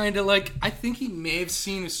literally trying to like. I think he may have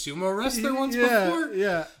seen a sumo wrestler once before.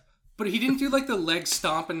 Yeah. But he didn't do like the leg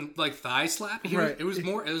stomp and like thigh slap. It was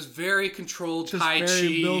more. It was very controlled just Tai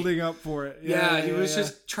very Chi. Building up for it. He was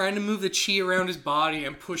just trying to move the chi around his body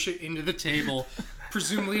and push it into the table,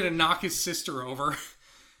 presumably to knock his sister over.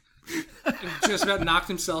 And just about knocked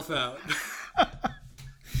himself out.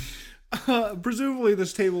 Presumably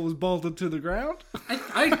this table was bolted to the ground.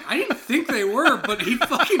 I didn't think they were, but he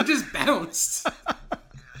fucking just bounced.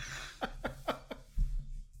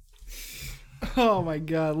 Oh my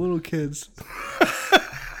god, little kids.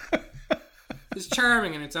 It's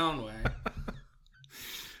charming in its own way.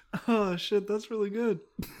 Oh shit, that's really good.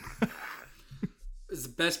 It's the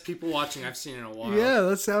best people watching I've seen in a while. Yeah,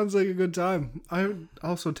 that sounds like a good time. I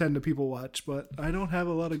also tend to people watch, but I don't have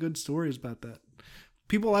a lot of good stories about that.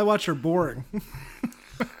 People I watch are boring.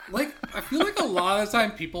 Like, I feel like a lot of the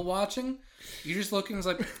time people watching, you're just looking, it's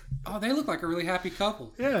like, oh, they look like a really happy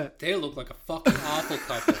couple. Yeah. They look like a fucking awful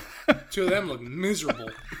couple. 2 of them look miserable.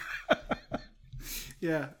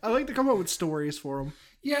 Yeah, I like to come up with stories for them.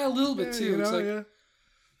 Yeah, a little bit too. It's like, yeah,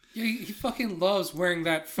 he fucking loves wearing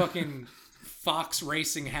that fucking Fox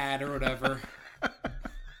racing hat or whatever.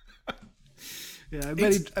 Yeah,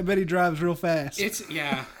 I bet he drives real fast.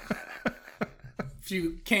 A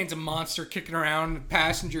few cans of Monster kicking around the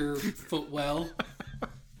passenger footwell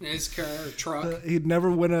in his car or truck. He'd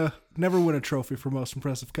never win a trophy for most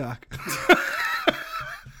impressive cock.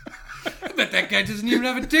 I bet that guy doesn't even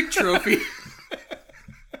have a dick trophy.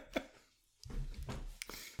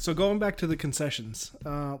 So going back to the concessions,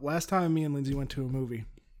 last time me and Lindsay went to a movie,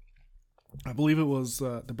 I believe it was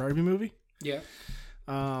the Barbie movie. Yeah.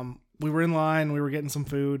 We were in line, we were getting some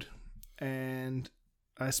food, and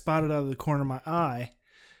I spotted out of the corner of my eye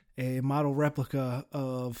a model replica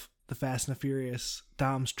of the Fast and the Furious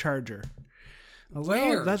Dom's Charger. I was like,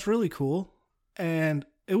 oh, that's really cool. And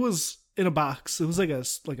it was in a box. It was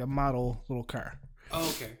like a model little car. Oh,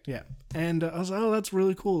 okay. Yeah. And I was like, oh, that's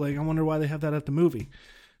really cool. Like, I wonder why they have that at the movie.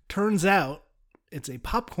 Turns out it's a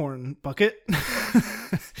popcorn bucket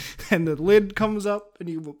and the lid comes up and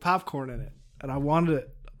you put popcorn in it. And I wanted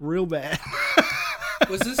it real bad.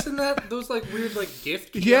 Was this in those like weird like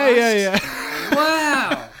gift kiosks? Yeah.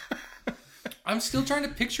 Wow. I'm still trying to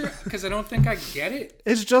picture it because I don't think I get it.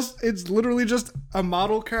 It's literally just a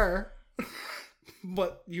model car,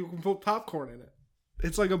 but you can put popcorn in it.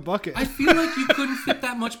 It's like a bucket. I feel like you couldn't fit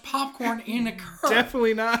that much popcorn in a car.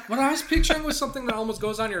 Definitely not. What I was picturing was something that almost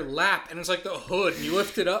goes on your lap, and it's like the hood, and you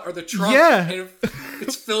lift it up, or the trunk, and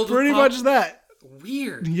it's filled with pretty much that.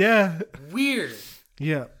 Weird. Yeah. Weird.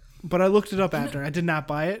 Yeah. But I looked it up after. I did not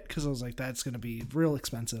buy it because I was like, that's going to be real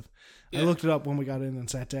expensive. Yeah. I looked it up when we got in and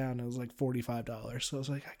sat down. It was like $45. So I was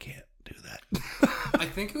like, I can't do that. I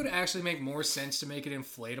think it would actually make more sense to make it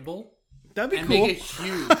inflatable. That'd be cool. And make it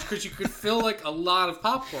huge because you could fill like a lot of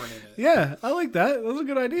popcorn in it. Yeah, I like that. That was a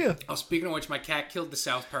good idea. Oh, speaking of which, my cat killed the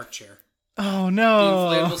South Park chair. Oh, no.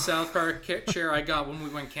 The inflatable South Park chair I got when we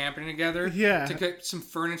went camping together. Yeah. To get some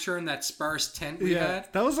furniture in that sparse tent we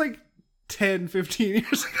had. That was like 10, 15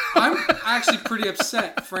 years ago. I'm actually pretty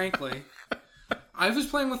upset, frankly. I was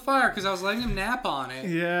playing with fire because I was letting him nap on it.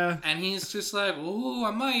 Yeah. And he's just like, ooh,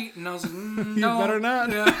 I might. And I was like, no. You better not.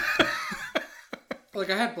 Yeah. Like,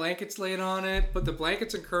 I had blankets laid on it, but the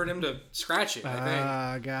blankets encouraged him to scratch it, I think.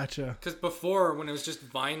 Ah, gotcha. Because before, when it was just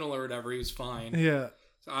vinyl or whatever, he was fine. Yeah.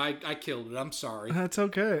 So I killed it. I'm sorry. That's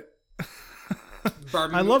okay.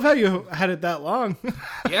 Barbie I love how you had it that long.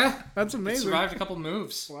 Yeah. That's amazing. It survived a couple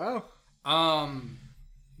moves. Wow.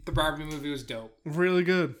 The Barbie movie was dope. Really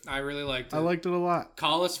good. I really liked it. I liked it a lot.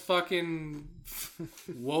 Call us fucking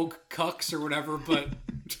woke cucks or whatever, but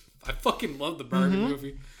I fucking love the Barbie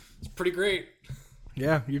movie. It's pretty great.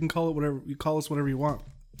 Yeah, you can call it whatever. You call us whatever you want.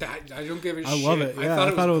 I don't give a shit. I love it. Yeah, I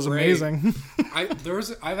thought it was amazing.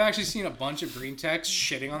 I've actually seen a bunch of green techs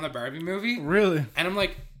shitting on the Barbie movie. Really? And I'm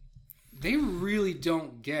like, they really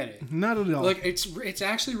don't get it. Not at all. Like, it's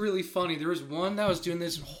actually really funny. There was one that was doing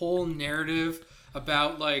this whole narrative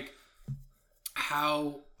about like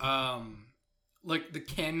how like the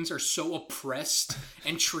Kens are so oppressed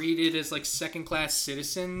and treated as like second class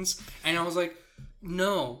citizens, and I was like,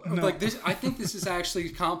 no. Like this, I think this is actually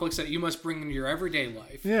complex that you must bring into your everyday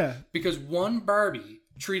life. Yeah. Because one Barbie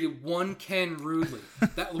treated one Ken rudely.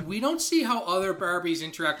 That we don't see how other Barbies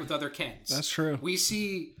interact with other Kens. That's true. We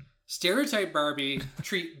see stereotype Barbie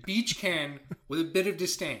treat Beach Ken with a bit of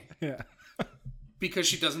disdain. Yeah. Because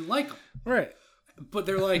she doesn't like him. Right. But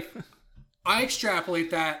they're like, I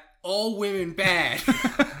extrapolate that all women bad.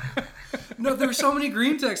 No, there were so many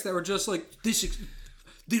green texts that were just like,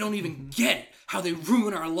 they don't even get how they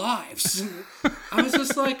ruin our lives. I was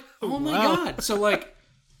just like, oh my God. So like,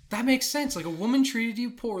 that makes sense. Like, a woman treated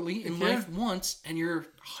you poorly in life once and you're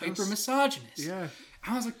hyper misogynist. Yeah.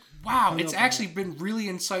 I was like, wow, it's actually been really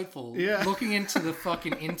insightful looking into the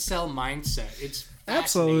fucking incel mindset. It's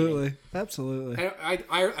absolutely. I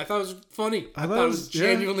thought it was funny. I thought it was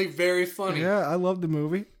genuinely very funny. Yeah, I love the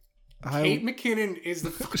movie. Kate McKinnon is the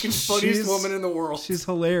fucking funniest woman in the world. She's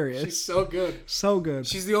hilarious. She's so good. So good.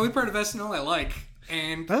 She's the only part of SNL I like.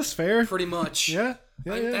 And that's fair. Pretty much. Yeah.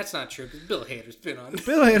 That's not true. Bill Hader's been on it.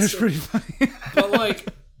 Bill Hader's pretty funny. But like,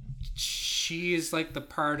 she is like the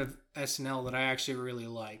part of SNL that I actually really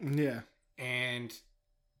like. Yeah. And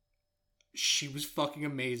she was fucking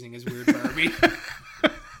amazing as Weird Barbie.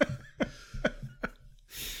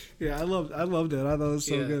 Yeah, I loved it. I thought it was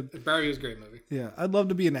so good. Barbie was a great movie. Yeah, I'd love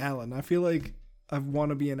to be an Alan. I feel like I want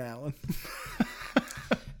to be an Alan.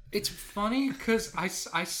 It's funny because I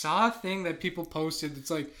saw a thing that people posted.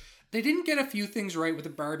 It's like, they didn't get a few things right with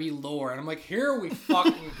the Barbie lore. And I'm like, here we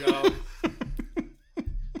fucking go.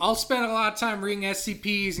 I'll spend a lot of time reading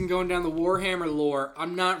SCPs and going down the Warhammer lore.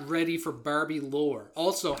 I'm not ready for Barbie lore.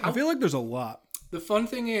 Also, I feel like there's a lot. The fun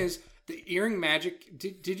thing is, the earring magic...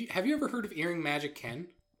 Have you ever heard of earring magic Ken?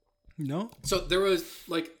 No. So there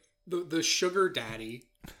the sugar daddy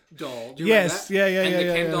doll. Do you yes, remember that? yeah. And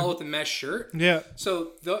the Ken yeah. doll with the mesh shirt. Yeah.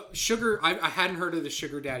 So the sugar, I hadn't heard of the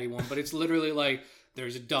sugar daddy one, but it's literally like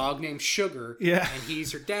there's a dog named Sugar, yeah, and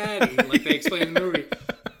he's her daddy, like they explain in the movie.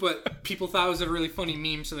 But people thought it was a really funny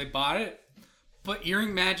meme, so they bought it. But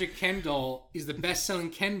Earring Magic Ken doll is the best-selling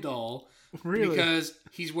Ken doll. Really? Because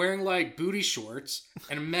he's wearing like booty shorts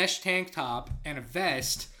and a mesh tank top and a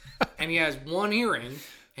vest, and he has one earring. And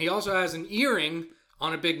he also has an earring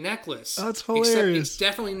on a big necklace. Oh, that's hilarious. Except it's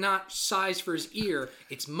definitely not sized for his ear.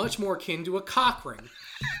 It's much more akin to a cock ring.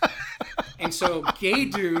 And so gay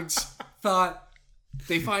dudes thought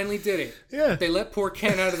they finally did it. Yeah. They let poor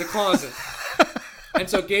Ken out of the closet. And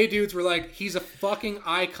so gay dudes were like, he's a fucking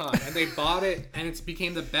icon. And they bought it, and it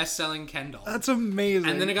became the best-selling Ken doll. That's amazing.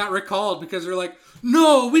 And then it got recalled because they're like,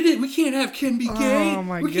 no, we can't have Ken be gay. Oh,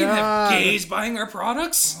 my we can't have gays buying our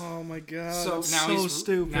products. Oh, my God. So that's now so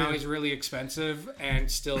stupid. Now he's really expensive and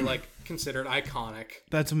still, like, considered iconic.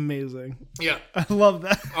 That's amazing. Yeah. I love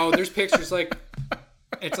that. Oh, there's pictures, like,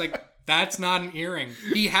 it's like, that's not an earring.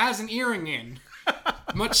 He has an earring in.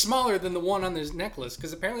 Much smaller than the one on his necklace,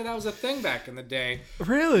 because apparently that was a thing back in the day.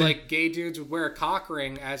 Really? Like, gay dudes would wear a cock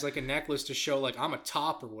ring as, like, a necklace to show, like, I'm a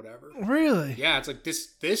top or whatever. Really? Yeah, it's like,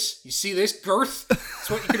 this, you see this girth? That's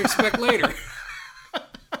what you can expect later.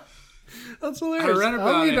 That's hilarious. I read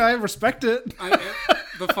about it. I respect it.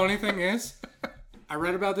 The funny thing is, I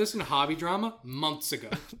read about this in Hobby Drama months ago.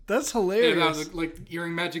 That's hilarious. Yeah, that was like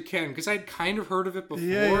Earring Magic Ken, because I'd kind of heard of it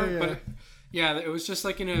before, but yeah, it was just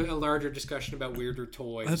like in a larger discussion about weirder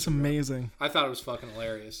toys. That's amazing. I thought it was fucking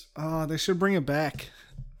hilarious. Oh, they should bring it back.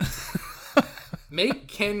 Make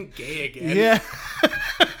Ken gay again. Yeah.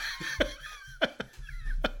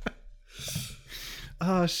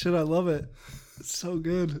 Oh, shit, I love it. It's so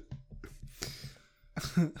good.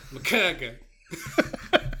 Macaca.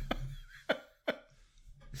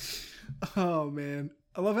 Oh, man.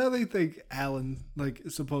 I love how they think Alan, like,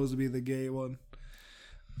 is supposed to be the gay one.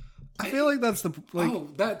 I feel like that's the like. Oh,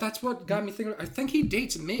 that's what got me thinking. I think he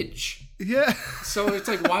dates Midge. Yeah. So it's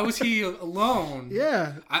like, why was he alone?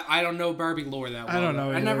 Yeah. I don't know Barbie lore that well. I don't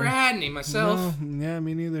know. I never had any myself. No, yeah,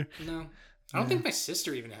 me neither. No. I don't think my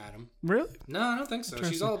sister even had them. Really? No, I don't think so.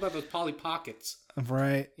 She's all about those Polly Pockets.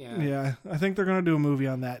 Right. Yeah. Yeah. I think they're gonna do a movie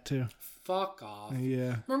on that too. Fuck off.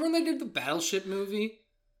 Yeah. Remember when they did the Battleship movie?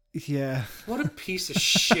 Yeah. What a piece of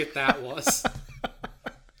shit that was.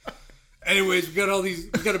 Anyways, we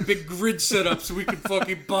got a big grid set up so we can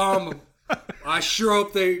fucking bomb them. I sure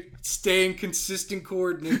hope they stay in consistent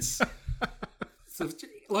coordinates. So,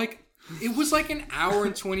 like, it was like an hour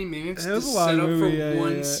and 20 minutes to set up for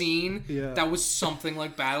one scene that was something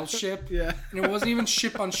like Battleship. Yeah. And it wasn't even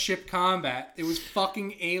ship-on-ship combat. It was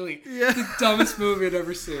fucking Alien. Yeah. The dumbest movie I'd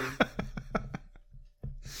ever seen.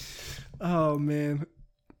 Oh, man.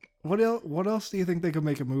 What else do you think they could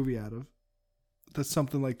make a movie out of? That's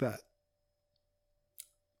something like that.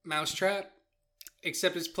 Mousetrap,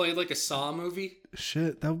 except it's played like a Saw movie.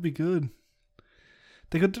 Shit, that would be good.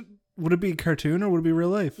 They could. Would it be a cartoon or would it be real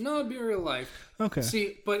life? No, it'd be real life. Okay.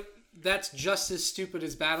 See, but that's just as stupid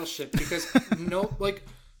as Battleship because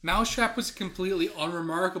Mousetrap was a completely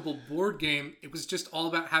unremarkable board game. It was just all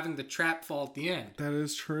about having the trap fall at the end. That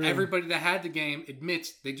is true. Everybody that had the game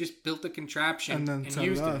admits they just built the contraption and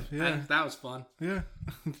used it. Yeah. And that was fun. Yeah.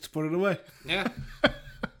 Let's put it away. Yeah.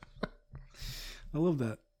 I love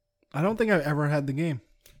that. I don't think I've ever had the game.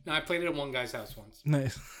 No, I played it at one guy's house once.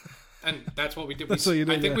 Nice. And that's what we did. That's what you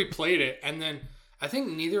did, I think we played it, and then I think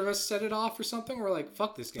neither of us set it off or something. We're like,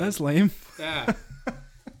 fuck this game. That's lame. Yeah.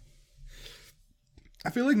 I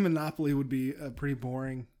feel like Monopoly would be a pretty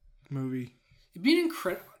boring movie. It'd be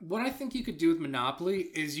incredible. What I think you could do with Monopoly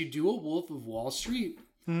is you do a Wolf of Wall Street,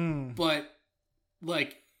 but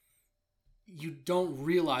like you don't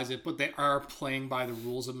realize it, but they are playing by the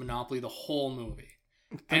rules of Monopoly the whole movie.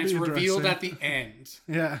 And it's revealed at the end.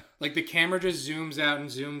 Yeah. Like the camera just zooms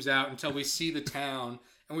out until we see the town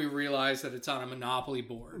and we realize that it's on a Monopoly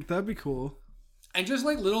board. That'd be cool. And just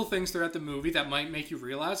like little things throughout the movie that might make you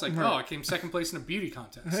realize, like, oh, I came second place in a beauty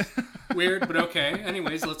contest. Weird, but okay.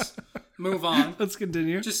 Anyways, let's move on. Let's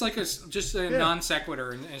continue. Just like a non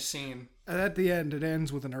sequitur in a scene. And at the end, it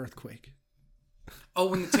ends with an earthquake. Oh,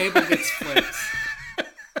 when the table gets flipped.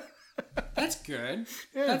 That's good.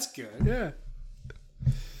 Yeah. That's good. Yeah.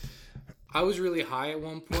 I was really high at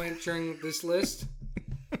one point during this list.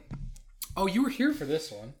 Oh, you were here for this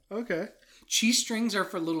one. Okay. Cheese strings are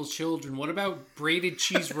for little children. What about braided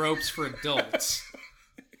cheese ropes for adults?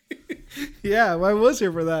 Yeah, I was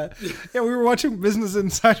here for that. Yeah, we were watching Business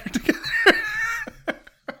Insider together.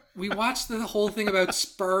 We watched the whole thing about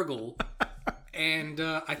Spargle, and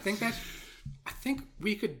I think think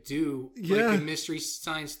we could do like a Mystery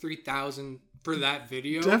Science 3000 for that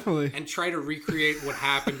video. Definitely. And try to recreate what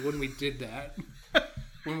happened when we did that.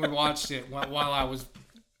 When we watched it while I was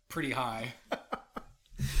pretty high.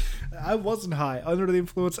 I wasn't high, under the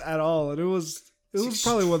influence at all. And it was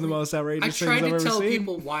probably one of the most outrageous things I've ever seen. I tried to tell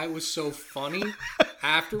people why it was so funny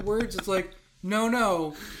afterwards. It's like,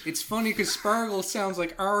 no, it's funny because Spargle sounds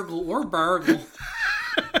like Argle or Bargle.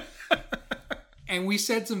 And we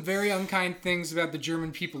said some very unkind things about the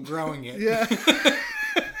German people growing it. Yeah.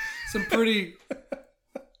 Some pretty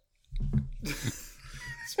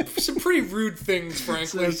rude things,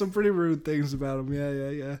 frankly. Some pretty rude things about him.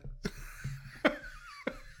 Yeah.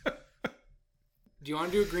 Do you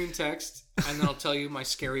want to do a green text, and then I'll tell you my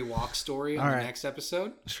scary walk story on the next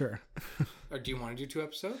episode? Sure. Or do you want to do 2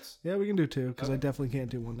 episodes? Yeah, we can do 2, because I definitely can't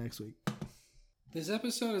do one next week. This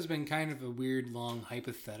episode has been kind of a weird, long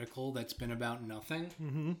hypothetical that's been about nothing.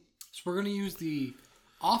 Mm-hmm. So we're going to use the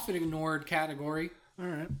often ignored category. All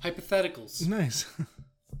right. Hypotheticals. Nice.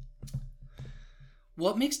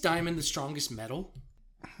 What makes diamond the strongest metal?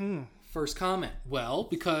 First comment. Well,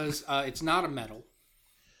 because it's not a metal.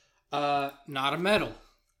 Not a metal.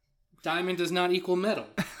 Diamond does not equal metal.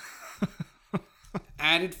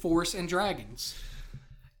 Added force and dragons.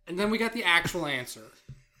 And then we got the actual answer.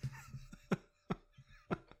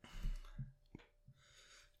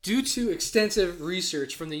 Due to extensive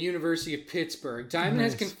research from the University of Pittsburgh, diamond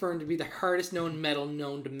has confirmed to be the hardest known metal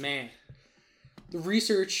known to man. The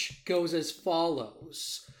research goes as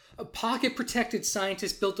follows. A pocket-protected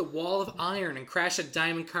scientist built a wall of iron and crashed a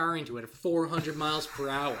diamond car into it at 400 miles per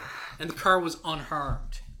hour, and the car was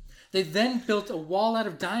unharmed. They then built a wall out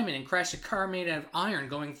of diamond and crashed a car made out of iron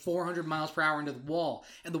going 400 miles per hour into the wall,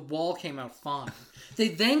 and the wall came out fine. They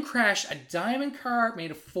then crashed a diamond car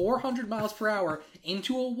made of 400 miles per hour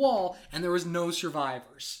into a wall, and there was no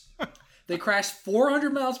survivors. They crashed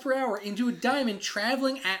 400 miles per hour into a diamond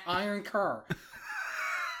traveling at iron car.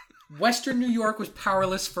 Western New York was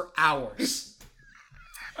powerless for hours.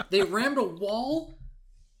 They rammed a wall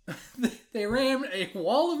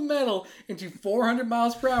of metal into 400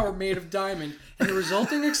 miles per hour made of diamond, and the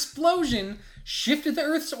resulting explosion shifted the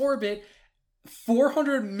Earth's orbit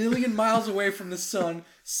 400 million miles away from the sun,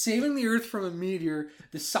 saving the Earth from a meteor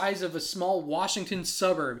the size of a small Washington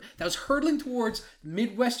suburb that was hurtling towards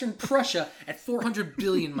Midwestern Prussia at 400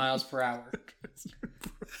 billion miles per hour.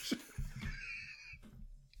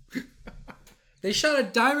 They shot a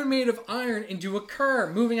diamond made of iron into a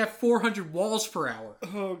car moving at 400 walls per hour.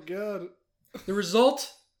 Oh, God. The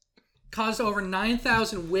result caused over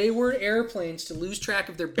 9,000 wayward airplanes to lose track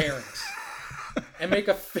of their bearings and make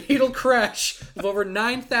a fatal crash of over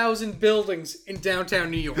 9,000 buildings in downtown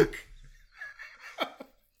New York.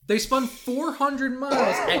 They spun 400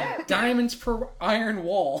 miles at diamonds per iron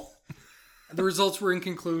wall. And the results were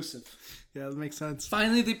inconclusive. Yeah, that makes sense.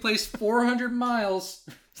 Finally, they placed 400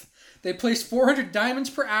 diamonds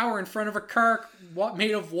per hour in front of a car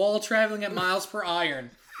made of wall traveling at miles per iron.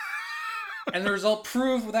 And the result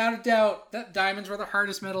proved without a doubt that diamonds were the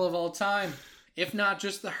hardest metal of all time, if not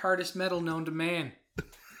just the hardest metal known to man.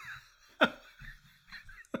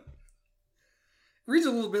 Reads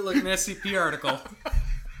a little bit like an SCP article.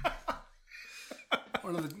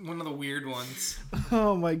 One of the weird ones.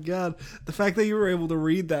 Oh my God. The fact that you were able to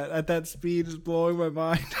read that at that speed is blowing my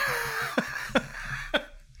mind.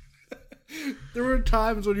 There were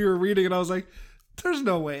times when you were reading and I was like, there's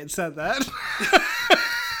no way it said that.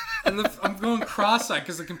 And I'm going cross-eyed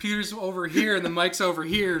because the computer's over here and the mic's over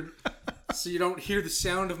here, so you don't hear the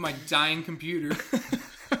sound of my dying computer.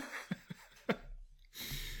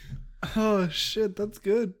 Oh, shit, that's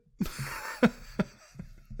good.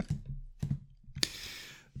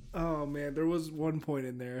 Oh, man, there was one point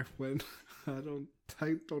in there when I don't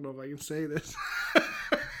know if I can say this.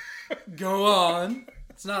 Go on.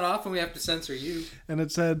 It's not often we have to censor you. And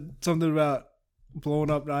it said something about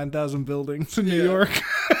blowing up 9,000 buildings in New York.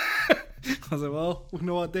 I was like, well, we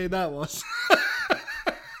know what day that was.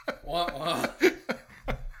 Wow.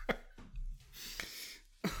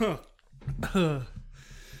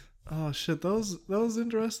 Oh, shit, that was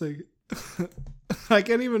interesting. I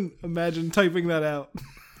can't even imagine typing that out.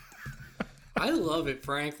 I love it,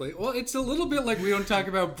 frankly. Well, it's a little bit like we don't talk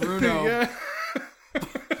about Bruno. Yeah.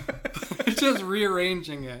 It's just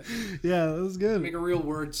rearranging it. Yeah, that was good. Make a real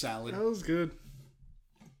word salad. That was good.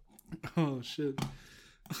 Oh, shit.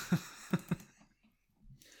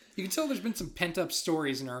 You can tell there's been some pent-up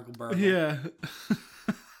stories in Urkelberg. Yeah.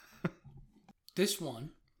 This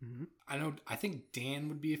one, I think Dan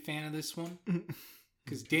would be a fan of this one.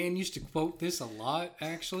 Because Dan used to quote this a lot,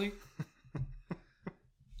 actually.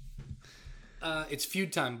 It's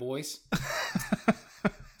feud time, boys.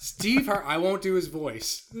 Steve Harvey. I won't do his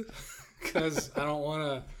voice because I don't want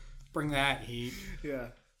to bring that heat. Yeah.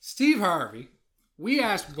 Steve Harvey. We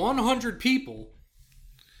asked 100 people,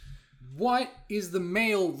 what is the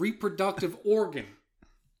male reproductive organ?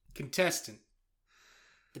 Contestant.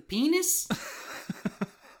 The penis?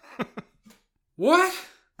 What?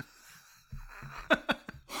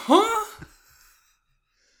 Huh?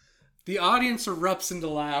 The audience erupts into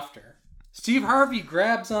laughter. Steve Harvey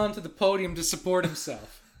grabs onto the podium to support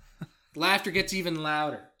himself. Laughter gets even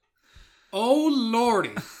louder. Oh,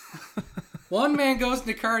 lordy. One man goes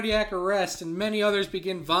into cardiac arrest and many others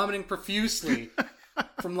begin vomiting profusely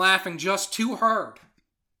from laughing just too hard.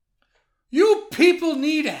 You people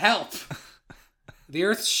need help. The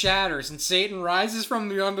earth shatters and Satan rises from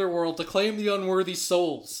the underworld to claim the unworthy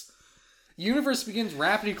souls. The universe begins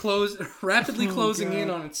rapidly closing in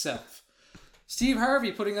on itself. Steve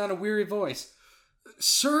Harvey putting on a weary voice.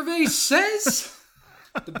 Survey says...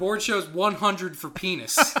 The board shows 100 for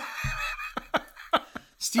penis.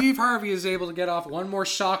 Steve Harvey is able to get off one more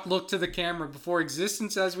shocked look to the camera before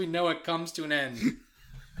existence as we know it comes to an end.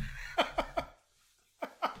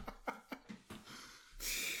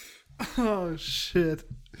 Oh, shit.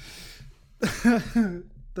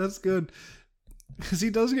 That's good. Because he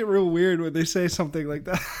does get real weird when they say something like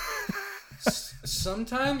that.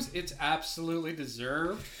 Sometimes it's absolutely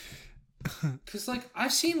deserved. Because, like,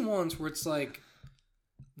 I've seen ones where it's like,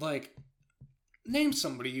 name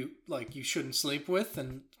somebody you shouldn't sleep with,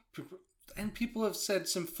 and people have said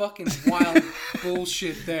some fucking wild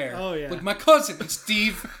bullshit there. Oh, yeah. Like, my cousin,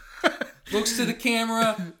 Steve, looks to the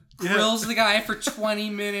camera, grills the guy for 20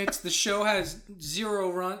 minutes. The show has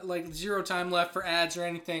zero time left for ads or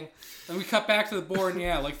anything. And we cut back to the board,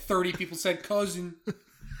 and 30 people said cousin.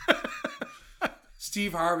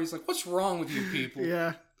 Steve Harvey's like, what's wrong with you people?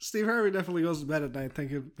 Yeah. Steve Harvey definitely goes to bed at night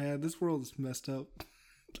thinking, man, this world is messed up.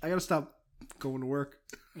 I gotta stop going to work.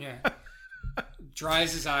 Yeah.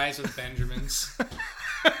 Dries his eyes with Benjamins.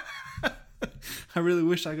 I really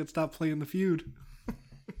wish I could stop playing The Feud.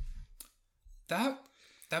 That'd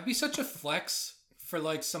be such a flex for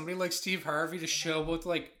like somebody like Steve Harvey to show with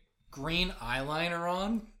like green eyeliner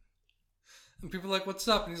on. And people are like, what's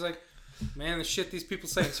up? And he's like, man, the shit these people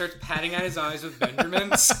say. And starts patting at his eyes with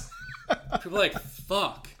Benjamins. People are like,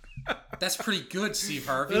 fuck. That's pretty good, Steve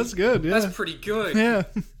Harvey. That's good, yeah. That's pretty good. Yeah.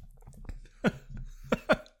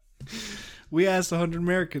 We asked 100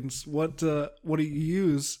 Americans, what do you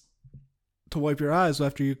use to wipe your eyes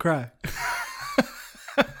after you cry?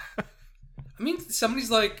 I mean,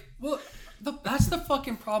 somebody's like, well, that's the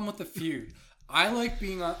fucking problem with The Feud. I like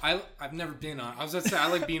being on... I've never been on... I was going to say, I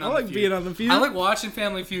like being on The Feud. I like being on The Feud. I like watching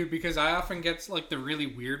Family Feud because I often get, like, the really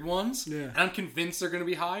weird ones. Yeah. And I'm convinced they're going to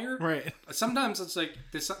be higher. Right. Sometimes it's like,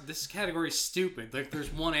 this category is stupid. Like,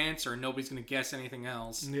 there's one answer and nobody's going to guess anything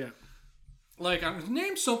else. Yeah. Like,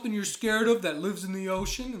 name something you're scared of that lives in the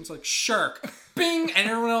ocean. And it's like, shark. Bing! And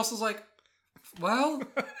everyone else is like, well...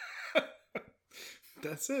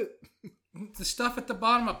 That's it. The stuff at the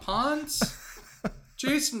bottom of ponds?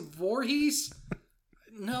 Jason Voorhees?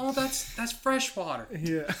 No, that's freshwater.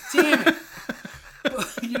 Yeah. Damn it.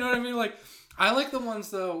 You know what I mean? Like, I like the ones,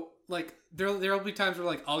 though, like, there'll be times where,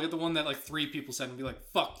 like, I'll get the one that, like, 3 people said and be like,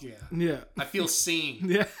 fuck yeah. Yeah. I feel seen.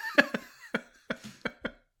 Yeah.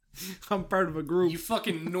 I'm part of a group. You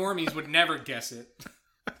fucking normies would never guess it.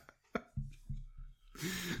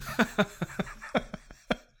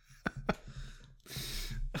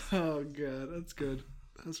 Oh, God. That's good.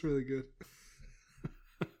 That's really good.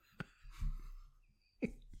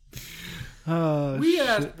 We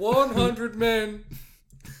asked 100 men,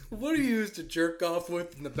 what do you use to jerk off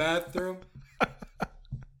with in the bathroom?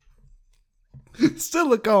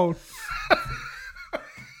 Silicone.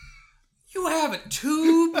 You have a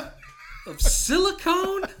tube of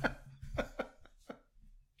silicone?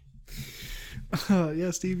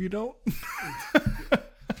 Yeah, Steve, you don't?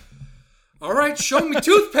 All right, show me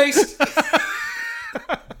toothpaste.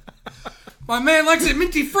 My man likes it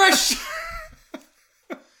minty fresh.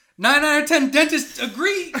 9 out of 10 dentists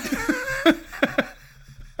agree.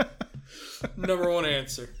 Number 1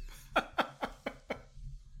 answer.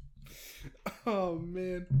 Oh,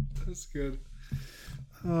 man. That's good.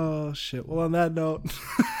 Oh, shit. Well, on that note,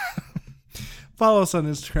 follow us on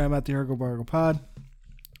Instagram at the Argo Bargo Pod.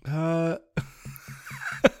 The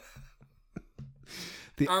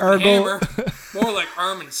Arm and Hammer. More like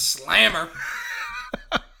Arm and Slammer.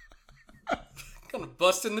 Gonna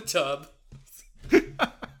bust in the tub.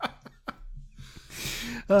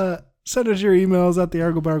 Send us your emails at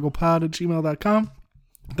theargobargopod@gmail.com.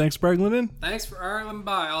 Thanks for arguing in. Thanks for arguing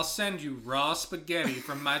by. I'll send you raw spaghetti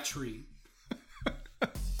from my tree.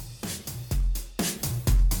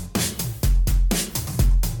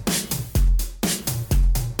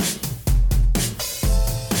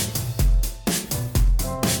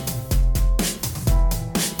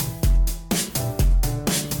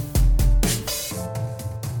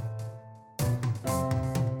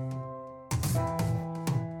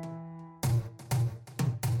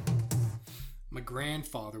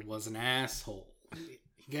 grandfather was an asshole.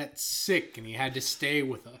 He got sick and he had to stay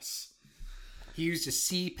with us. He used a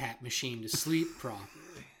CPAP machine to sleep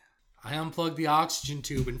properly. I unplugged the oxygen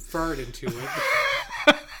tube and farted into it.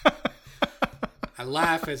 I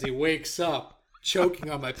laugh as he wakes up, choking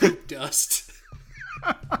on my poop dust.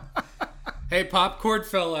 Hey, popcorn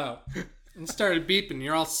fell out and started beeping.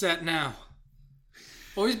 You're all set now.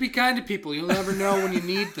 Always be kind to people. You'll never know when you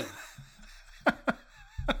need them.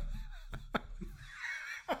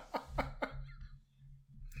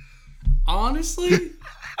 Honestly,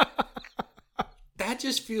 that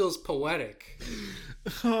just feels poetic.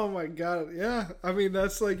 Oh my god, yeah. I mean,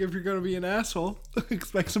 that's like if you're gonna be an asshole,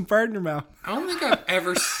 expect some fart in your mouth. I don't think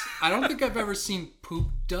I've ever seen poop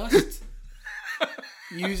dust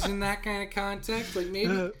used in that kind of context. Like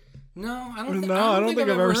maybe no, I don't think I've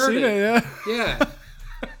ever seen it. Yeah, yeah.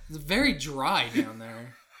 It's very dry down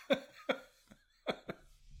there.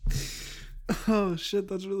 Oh shit,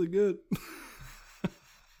 that's really good.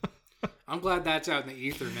 I'm glad that's out in the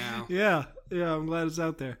ether now. Yeah, I'm glad it's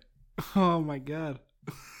out there. Oh my god.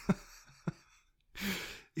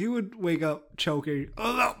 He would wake up choking.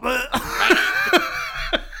 Oh my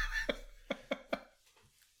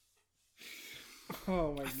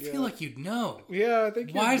god. I feel like you'd know. Yeah, I think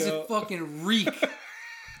you'd know. Why does it fucking reek?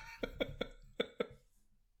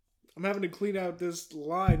 I'm having to clean out this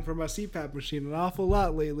line from my CPAP machine an awful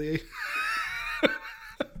lot lately.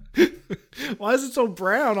 Why is it so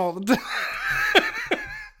brown all the time?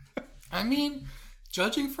 I mean,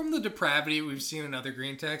 judging from the depravity we've seen in other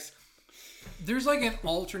green techs, there's like an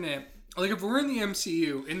alternate. Like if we're in the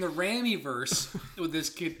MCU, in the Ramiverse with this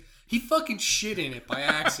kid, he fucking shit in it by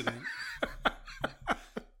accident.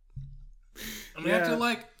 I'm gonna have to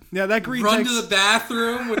like that green run to the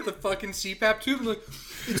bathroom with the fucking CPAP tube and like,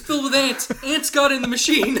 it's filled with ants. Ants got in the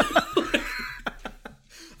machine.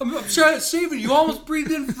 I'm trying to save it. You almost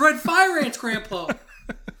breathed in red fire ants, Grandpa.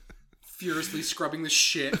 Furiously scrubbing the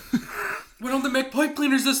shit. Why don't they make pipe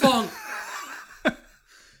cleaners this long?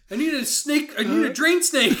 I need a snake. I need a drain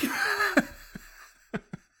snake.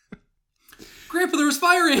 Grandpa, there was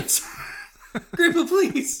fire ants. Grandpa,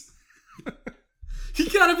 please. You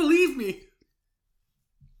gotta believe me.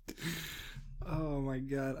 Oh my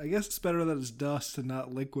god. I guess it's better that it's dust and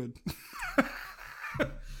not liquid.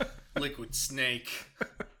 Liquid snake.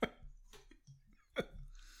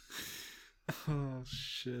 Oh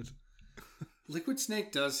shit. Liquid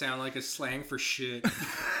snake does sound like a slang for shit.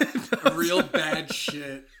 A real bad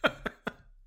shit.